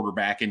backup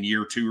quarterback in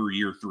year 2 or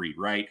year 3,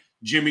 right?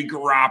 Jimmy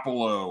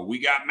Garoppolo, we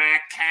got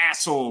Matt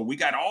Castle, we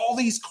got all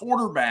these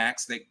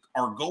quarterbacks that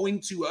are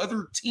going to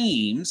other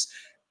teams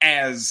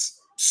as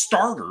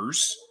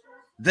starters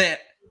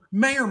that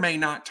may or may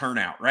not turn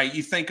out, right?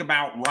 You think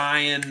about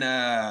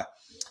Ryan,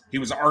 he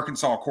was an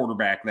Arkansas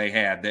quarterback they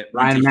had. That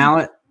Ryan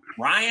Mallett,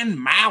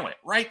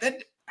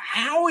 right?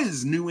 How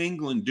is New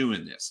England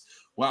doing this?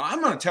 Well,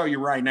 I'm going to tell you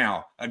right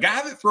now, a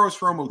guy that throws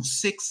for almost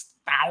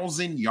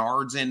 6,000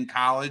 yards in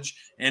college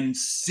and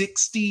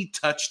 60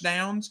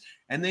 touchdowns,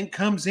 and then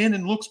comes in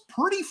and looks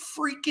pretty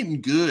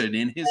freaking good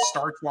in his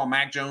starts while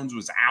Mac Jones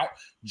was out,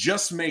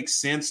 just makes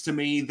sense to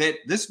me that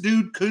this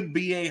dude could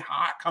be a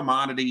hot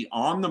commodity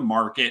on the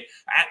market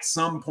at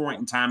some point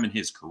in time in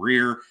his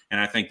career. And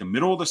I think the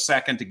middle of the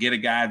second to get a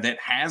guy that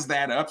has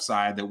that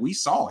upside that we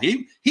saw,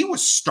 he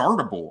was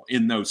startable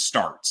in those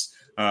starts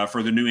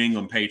for the New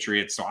England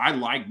Patriots. So I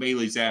like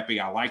Bailey Zappi.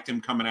 I liked him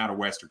coming out of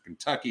Western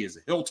Kentucky as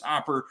a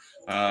hilltopper.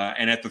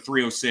 And at the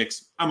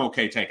 306, I'm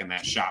okay taking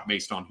that shot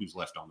based on who's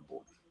left on the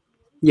board.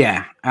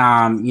 Yeah.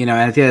 At the end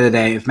of the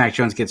day, if Mac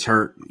Jones gets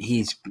hurt,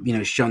 he's,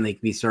 shown they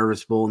can be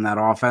serviceable in that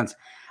offense.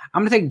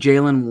 I'm going to take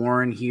Jaylen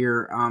Warren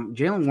here.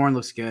 Jaylen Warren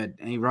looks good,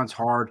 and he runs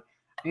hard.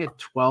 I had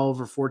 12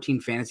 or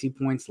 14 fantasy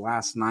points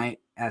last night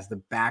as the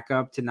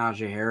backup to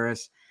Najee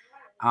Harris.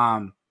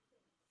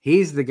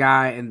 He's the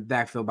guy in the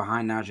backfield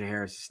behind Najee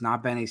Harris. It's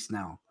not Benny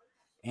Snell.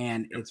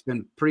 And it's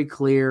been pretty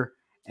clear.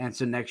 And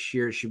so next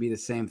year it should be the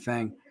same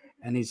thing.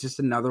 And he's just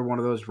another one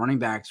of those running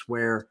backs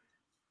where,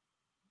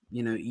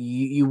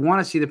 you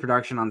want to see the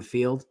production on the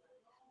field.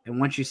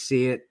 And once you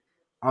see it,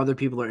 other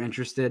people are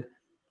interested.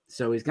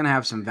 So he's going to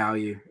have some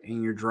value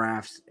in your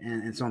drafts,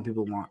 and some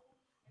people want.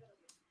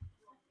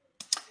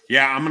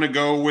 Yeah, I'm going to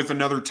go with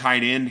another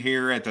tight end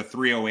here at the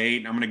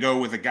 308. I'm going to go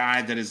with a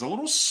guy that is a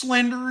little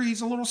slender.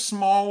 He's a little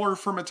smaller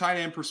from a tight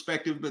end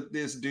perspective, but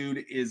this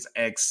dude is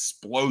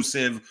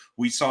explosive.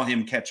 We saw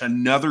him catch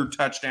another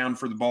touchdown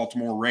for the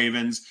Baltimore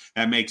Ravens.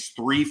 That makes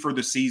 3 for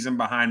the season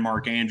behind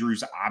Mark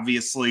Andrews.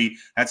 Obviously,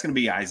 that's going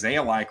to be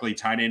Isaiah Likely,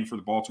 tight end for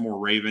the Baltimore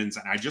Ravens.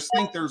 And I just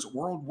think there's a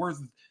world where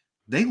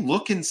they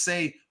look and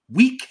say,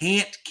 we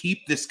can't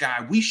keep this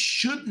guy. We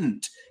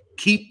shouldn't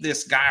keep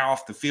this guy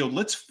off the field.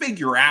 Let's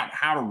figure out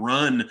how to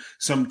run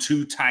some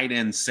 2 tight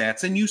end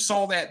sets. And you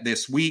saw that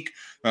this week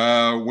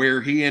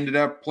where he ended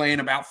up playing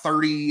about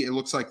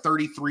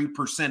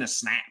 33% of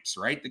snaps,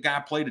 right? The guy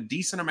played a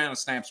decent amount of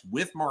snaps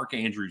with Mark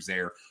Andrews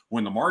there.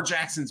 When Lamar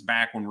Jackson's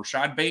back, when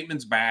Rashad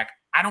Bateman's back,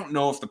 I don't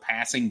know if the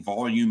passing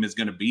volume is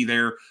going to be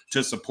there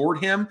to support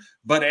him,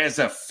 but as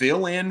a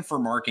fill-in for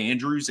Mark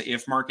Andrews,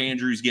 if Mark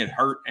Andrews get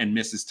hurt and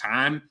misses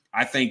time,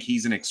 I think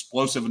he's an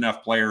explosive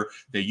enough player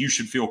that you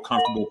should feel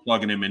comfortable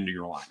plugging him into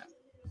your lineup.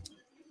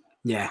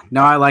 Yeah,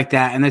 no, I like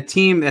that. And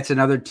that's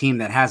another team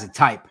that has a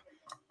type.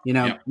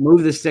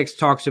 Move the Sticks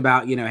talks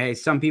about, hey,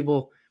 some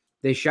people,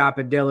 they shop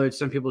at Dillard,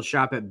 some people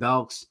shop at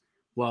Belk's.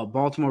 Well,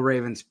 Baltimore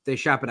Ravens, they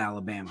shop at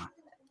Alabama.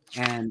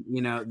 And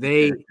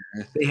they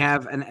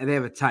have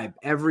a type.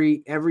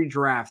 Every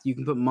draft you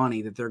can put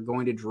money that they're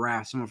going to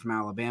draft someone from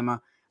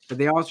Alabama, but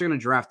they also are going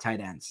to draft tight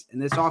ends.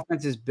 And this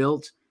offense is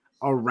built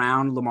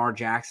around Lamar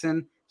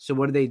Jackson. So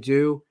what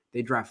do?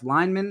 They draft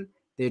linemen,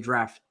 they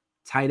draft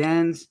tight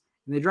ends,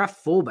 and they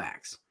draft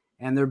fullbacks.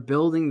 And they're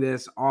building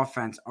this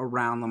offense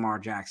around Lamar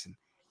Jackson.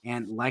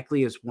 And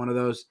Likely is one of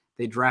those.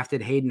 They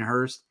drafted Hayden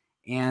Hurst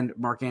and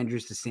Mark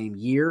Andrews the same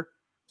year.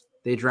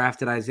 They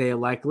drafted Isaiah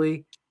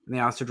Likely. And they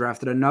also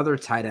drafted another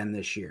tight end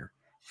this year.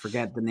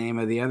 Forget the name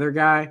of the other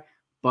guy,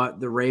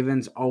 but the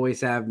Ravens always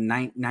have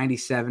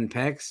 97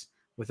 picks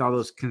with all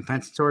those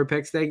compensatory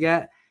picks they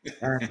get.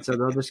 And so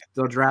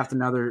they'll draft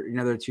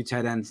another 2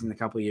 tight ends in a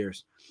couple of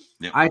years.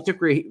 Yep. I took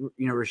Raheed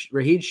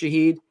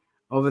Shaheed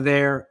over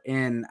there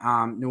in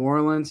New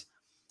Orleans.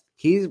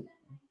 He's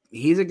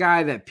a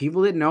guy that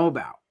people didn't know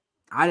about.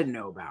 I didn't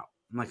know about.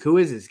 I'm like, who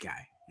is this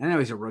guy? I know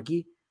he's a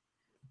rookie.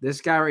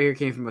 This guy right here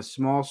came from a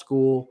small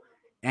school,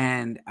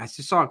 and I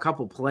just saw a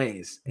couple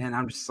plays, and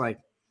I'm just like,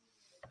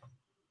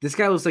 this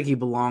guy looks like he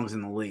belongs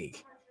in the league.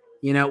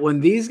 When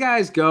these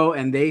guys go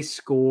and they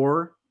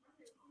score,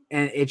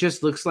 and it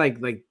just looks like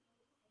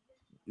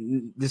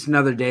just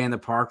another day in the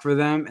park for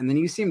them, and then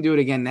you see him do it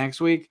again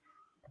next week.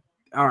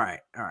 All right.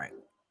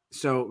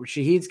 So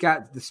Shaheed's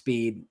got the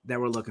speed that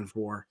we're looking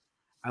for.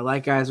 I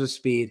like guys with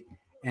speed,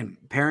 and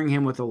pairing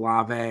him with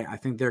Olave, I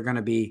think they're going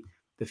to be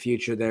the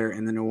future there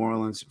in the New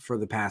Orleans for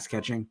the pass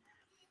catching.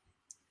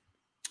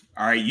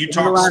 All right, you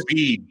talk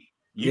speed.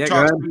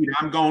 Talk speed.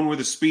 I'm going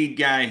with a speed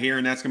guy here,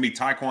 and that's going to be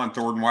Tyquan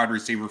Thornton, wide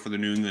receiver for the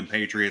New England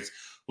Patriots.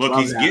 Look,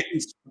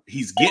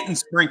 he's getting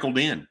sprinkled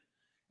in,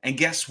 and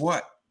guess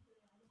what?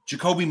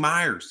 Jacoby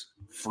Myers,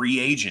 free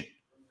agent.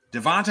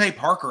 Devontae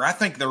Parker, I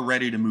think they're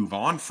ready to move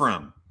on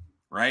from,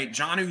 right?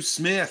 Jonnu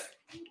Smith,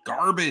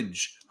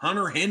 garbage.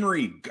 Hunter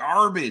Henry,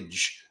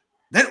 garbage.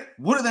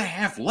 What do they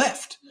have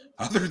left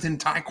other than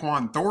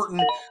Tyquan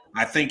Thornton?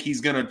 I think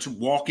he's going to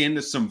walk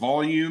into some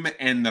volume,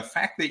 and the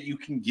fact that you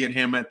can get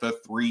him at the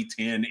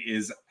 310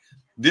 is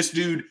this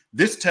dude.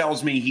 This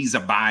tells me he's a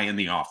buy in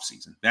the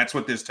offseason. That's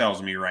what this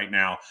tells me right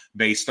now,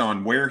 based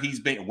on where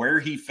he's been, where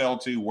he fell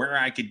to, where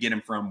I could get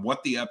him from,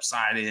 what the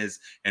upside is,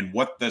 and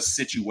what the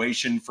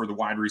situation for the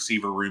wide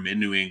receiver room in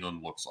New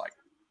England looks like.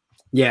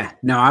 Yeah,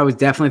 no, I was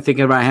definitely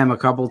thinking about him a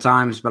couple of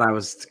times, but I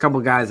was a couple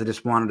of guys I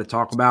just wanted to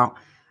talk about.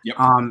 Yep.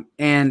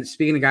 And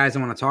speaking of guys I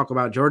want to talk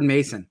about, Jordan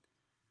Mason.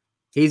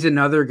 He's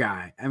another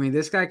guy. I mean,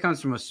 this guy comes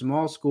from a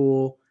small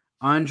school,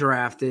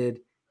 undrafted,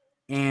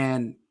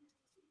 and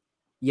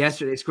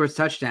yesterday scored a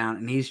touchdown,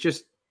 and he's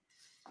just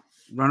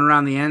running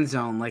around the end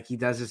zone like he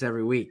does this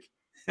every week.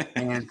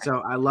 And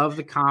so I love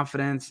the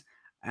confidence.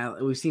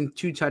 We've seen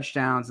 2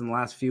 touchdowns in the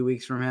last few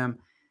weeks from him.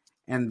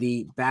 And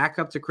the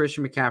backup to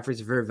Christian McCaffrey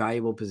is a very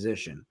valuable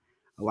position.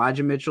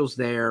 Elijah Mitchell's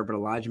there, but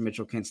Elijah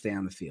Mitchell can't stay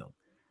on the field.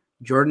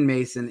 Jordan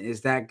Mason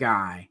is that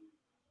guy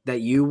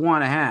that you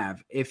want to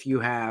have if you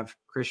have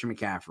Christian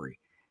McCaffrey.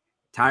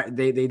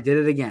 They did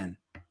it again.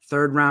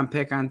 3rd round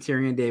pick on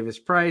Tyrion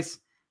Davis-Price.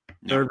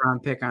 3rd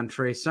round pick on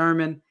Trey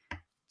Sermon.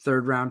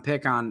 3rd round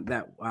pick on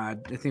that, I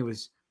think it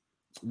was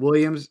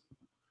Williams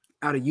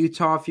out of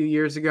Utah a few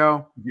years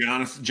ago.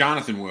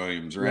 Jonathan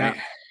Williams, right?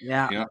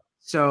 Yeah.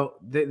 So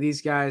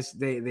these guys,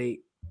 they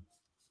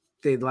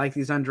like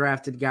these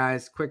undrafted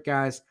guys, quick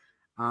guys,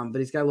 but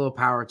he's got a little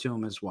power to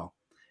him as well.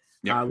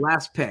 Yep.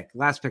 Last pick,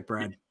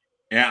 Brad.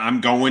 Yeah, I'm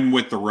going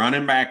with the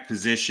running back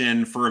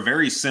position for a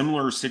very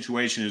similar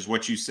situation as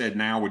what you said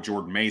now with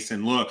Jordan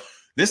Mason. Look,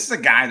 this is a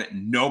guy that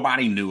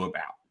nobody knew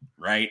about,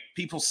 right?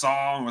 People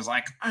saw and was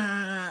like,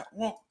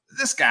 well,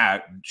 this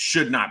guy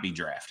should not be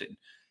drafted.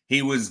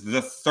 He was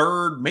the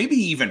 3rd, maybe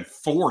even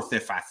 4th,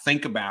 if I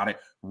think about it,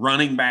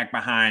 running back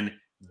behind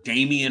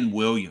Damian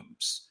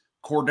Williams,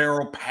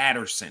 Cordero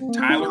Patterson,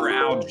 Tyler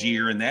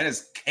Algier, and that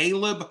is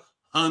Caleb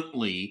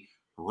Huntley,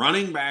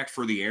 running back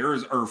for the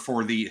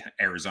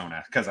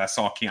Arizona, because I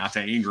saw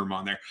Keontae Ingram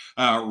on there,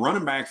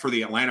 running back for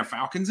the Atlanta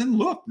Falcons. And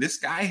look, this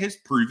guy has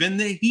proven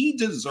that he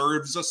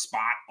deserves a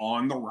spot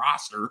on the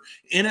roster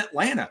in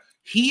Atlanta.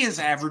 He is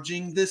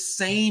averaging the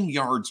same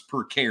yards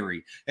per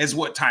carry as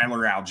what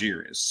Tyler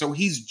Algier is. So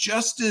he's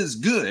just as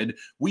good.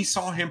 We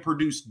saw him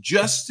produce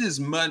just as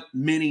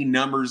many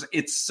numbers.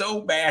 It's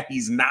so bad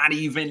he's not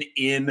even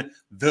in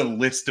the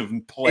list of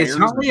players. Is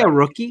Huntley a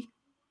rookie?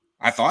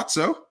 I thought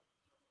so.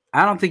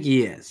 I don't think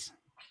he is.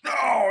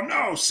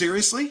 No,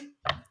 seriously?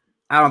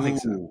 I don't think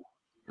so.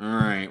 All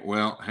right,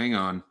 well, hang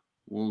on.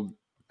 All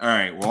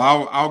right,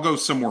 well, I'll go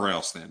somewhere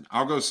else then.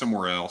 I'll go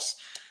somewhere else.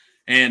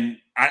 And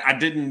I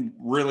didn't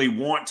really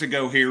want to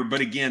go here,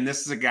 but again,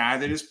 this is a guy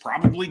that is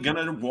probably going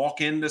to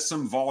walk into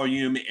some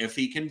volume if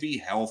he can be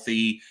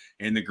healthy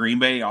in the Green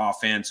Bay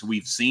offense.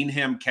 We've seen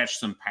him catch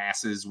some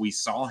passes. We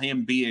saw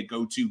him be a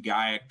go-to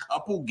guy a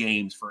couple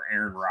games for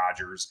Aaron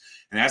Rodgers,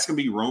 and that's going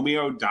to be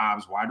Romeo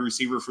Doubs, wide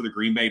receiver for the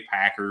Green Bay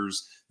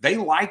Packers. They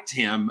liked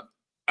him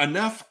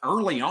enough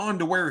early on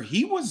to where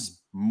he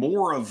was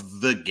more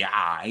of the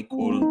guy,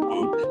 quote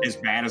unquote, as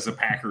bad as the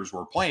Packers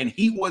were playing.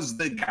 He was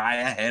the guy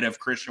ahead of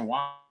Christian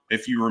Watson.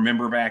 If you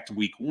remember back to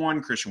week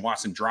 1, Christian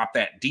Watson dropped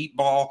that deep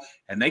ball,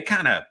 and they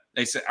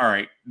said, all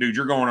right, dude,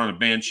 you're going on the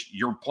bench.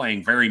 You're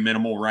playing very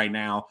minimal right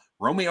now.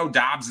 Romeo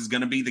Doubs is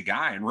going to be the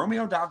guy. And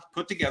Romeo Doubs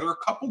put together a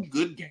couple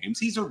good games.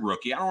 He's a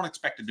rookie. I don't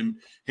expect him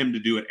to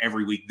do it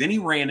every week. Then he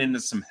ran into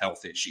some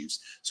health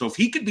issues. So if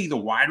he could be the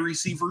wide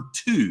receiver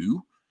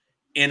 2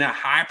 in a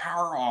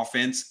high-power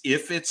offense,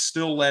 if it's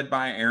still led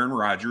by Aaron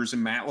Rodgers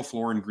and Matt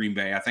LaFleur in Green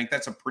Bay, I think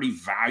that's a pretty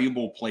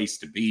valuable place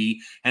to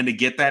be. And to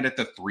get that at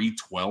the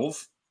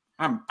 312,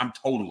 I'm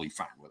totally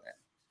fine with that.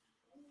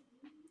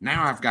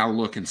 Now I've got to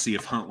look and see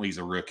if Huntley's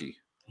a rookie.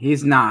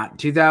 He's not.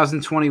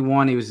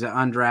 2021, he was an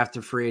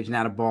undrafted free agent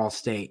out of Ball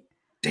State.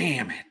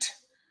 Damn it.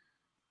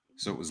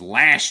 So it was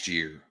last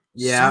year.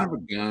 Yeah. Son of a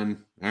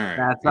gun. All right.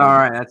 That's all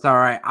right. That's all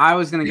right. I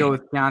was going to go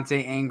with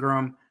Keontae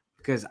Ingram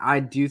because I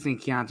do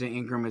think Keontae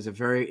Ingram is a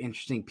very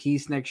interesting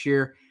piece next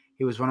year.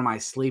 He was one of my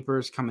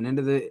sleepers coming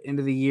into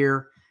the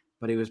year,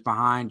 but he was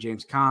behind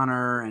James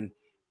Conner and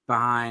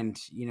behind,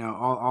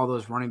 all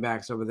those running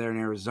backs over there in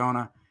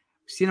Arizona.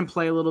 We've seen him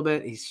play a little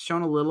bit. He's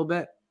shown a little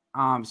bit.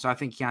 So I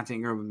think Keontae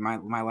Ingram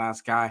was my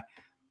last guy.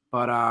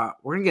 But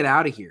we're going to get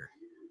out of here.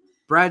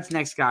 Brad's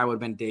next guy would have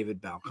been David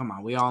Bell. Come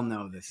on. We all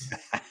know this.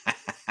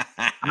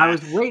 I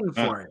was waiting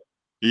for it.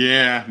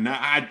 Yeah, no,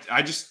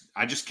 I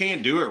just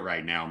can't do it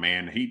right now,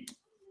 man.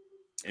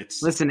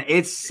 Listen,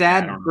 it's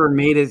sad for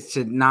me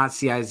to not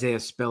see Isaiah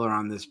Spiller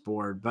on this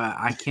board, but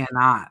I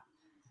cannot.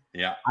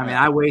 Yeah. I mean,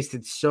 I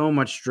wasted so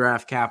much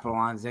draft capital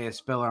on Isaiah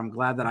Spiller. I'm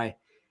glad that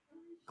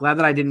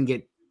I didn't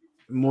get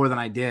more than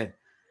I did.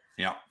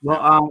 Yeah.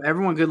 Well,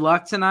 everyone, good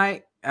luck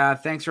tonight.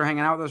 Thanks for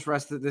hanging out with us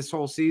rest of this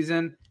whole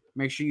season.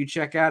 Make sure you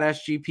check out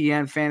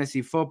SGPN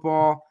Fantasy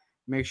Football.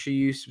 Make sure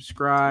you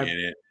subscribe.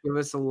 Give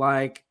us a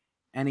like.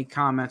 Any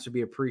comments would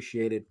be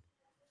appreciated.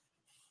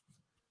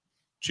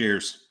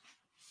 Cheers.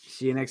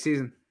 See you next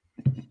season.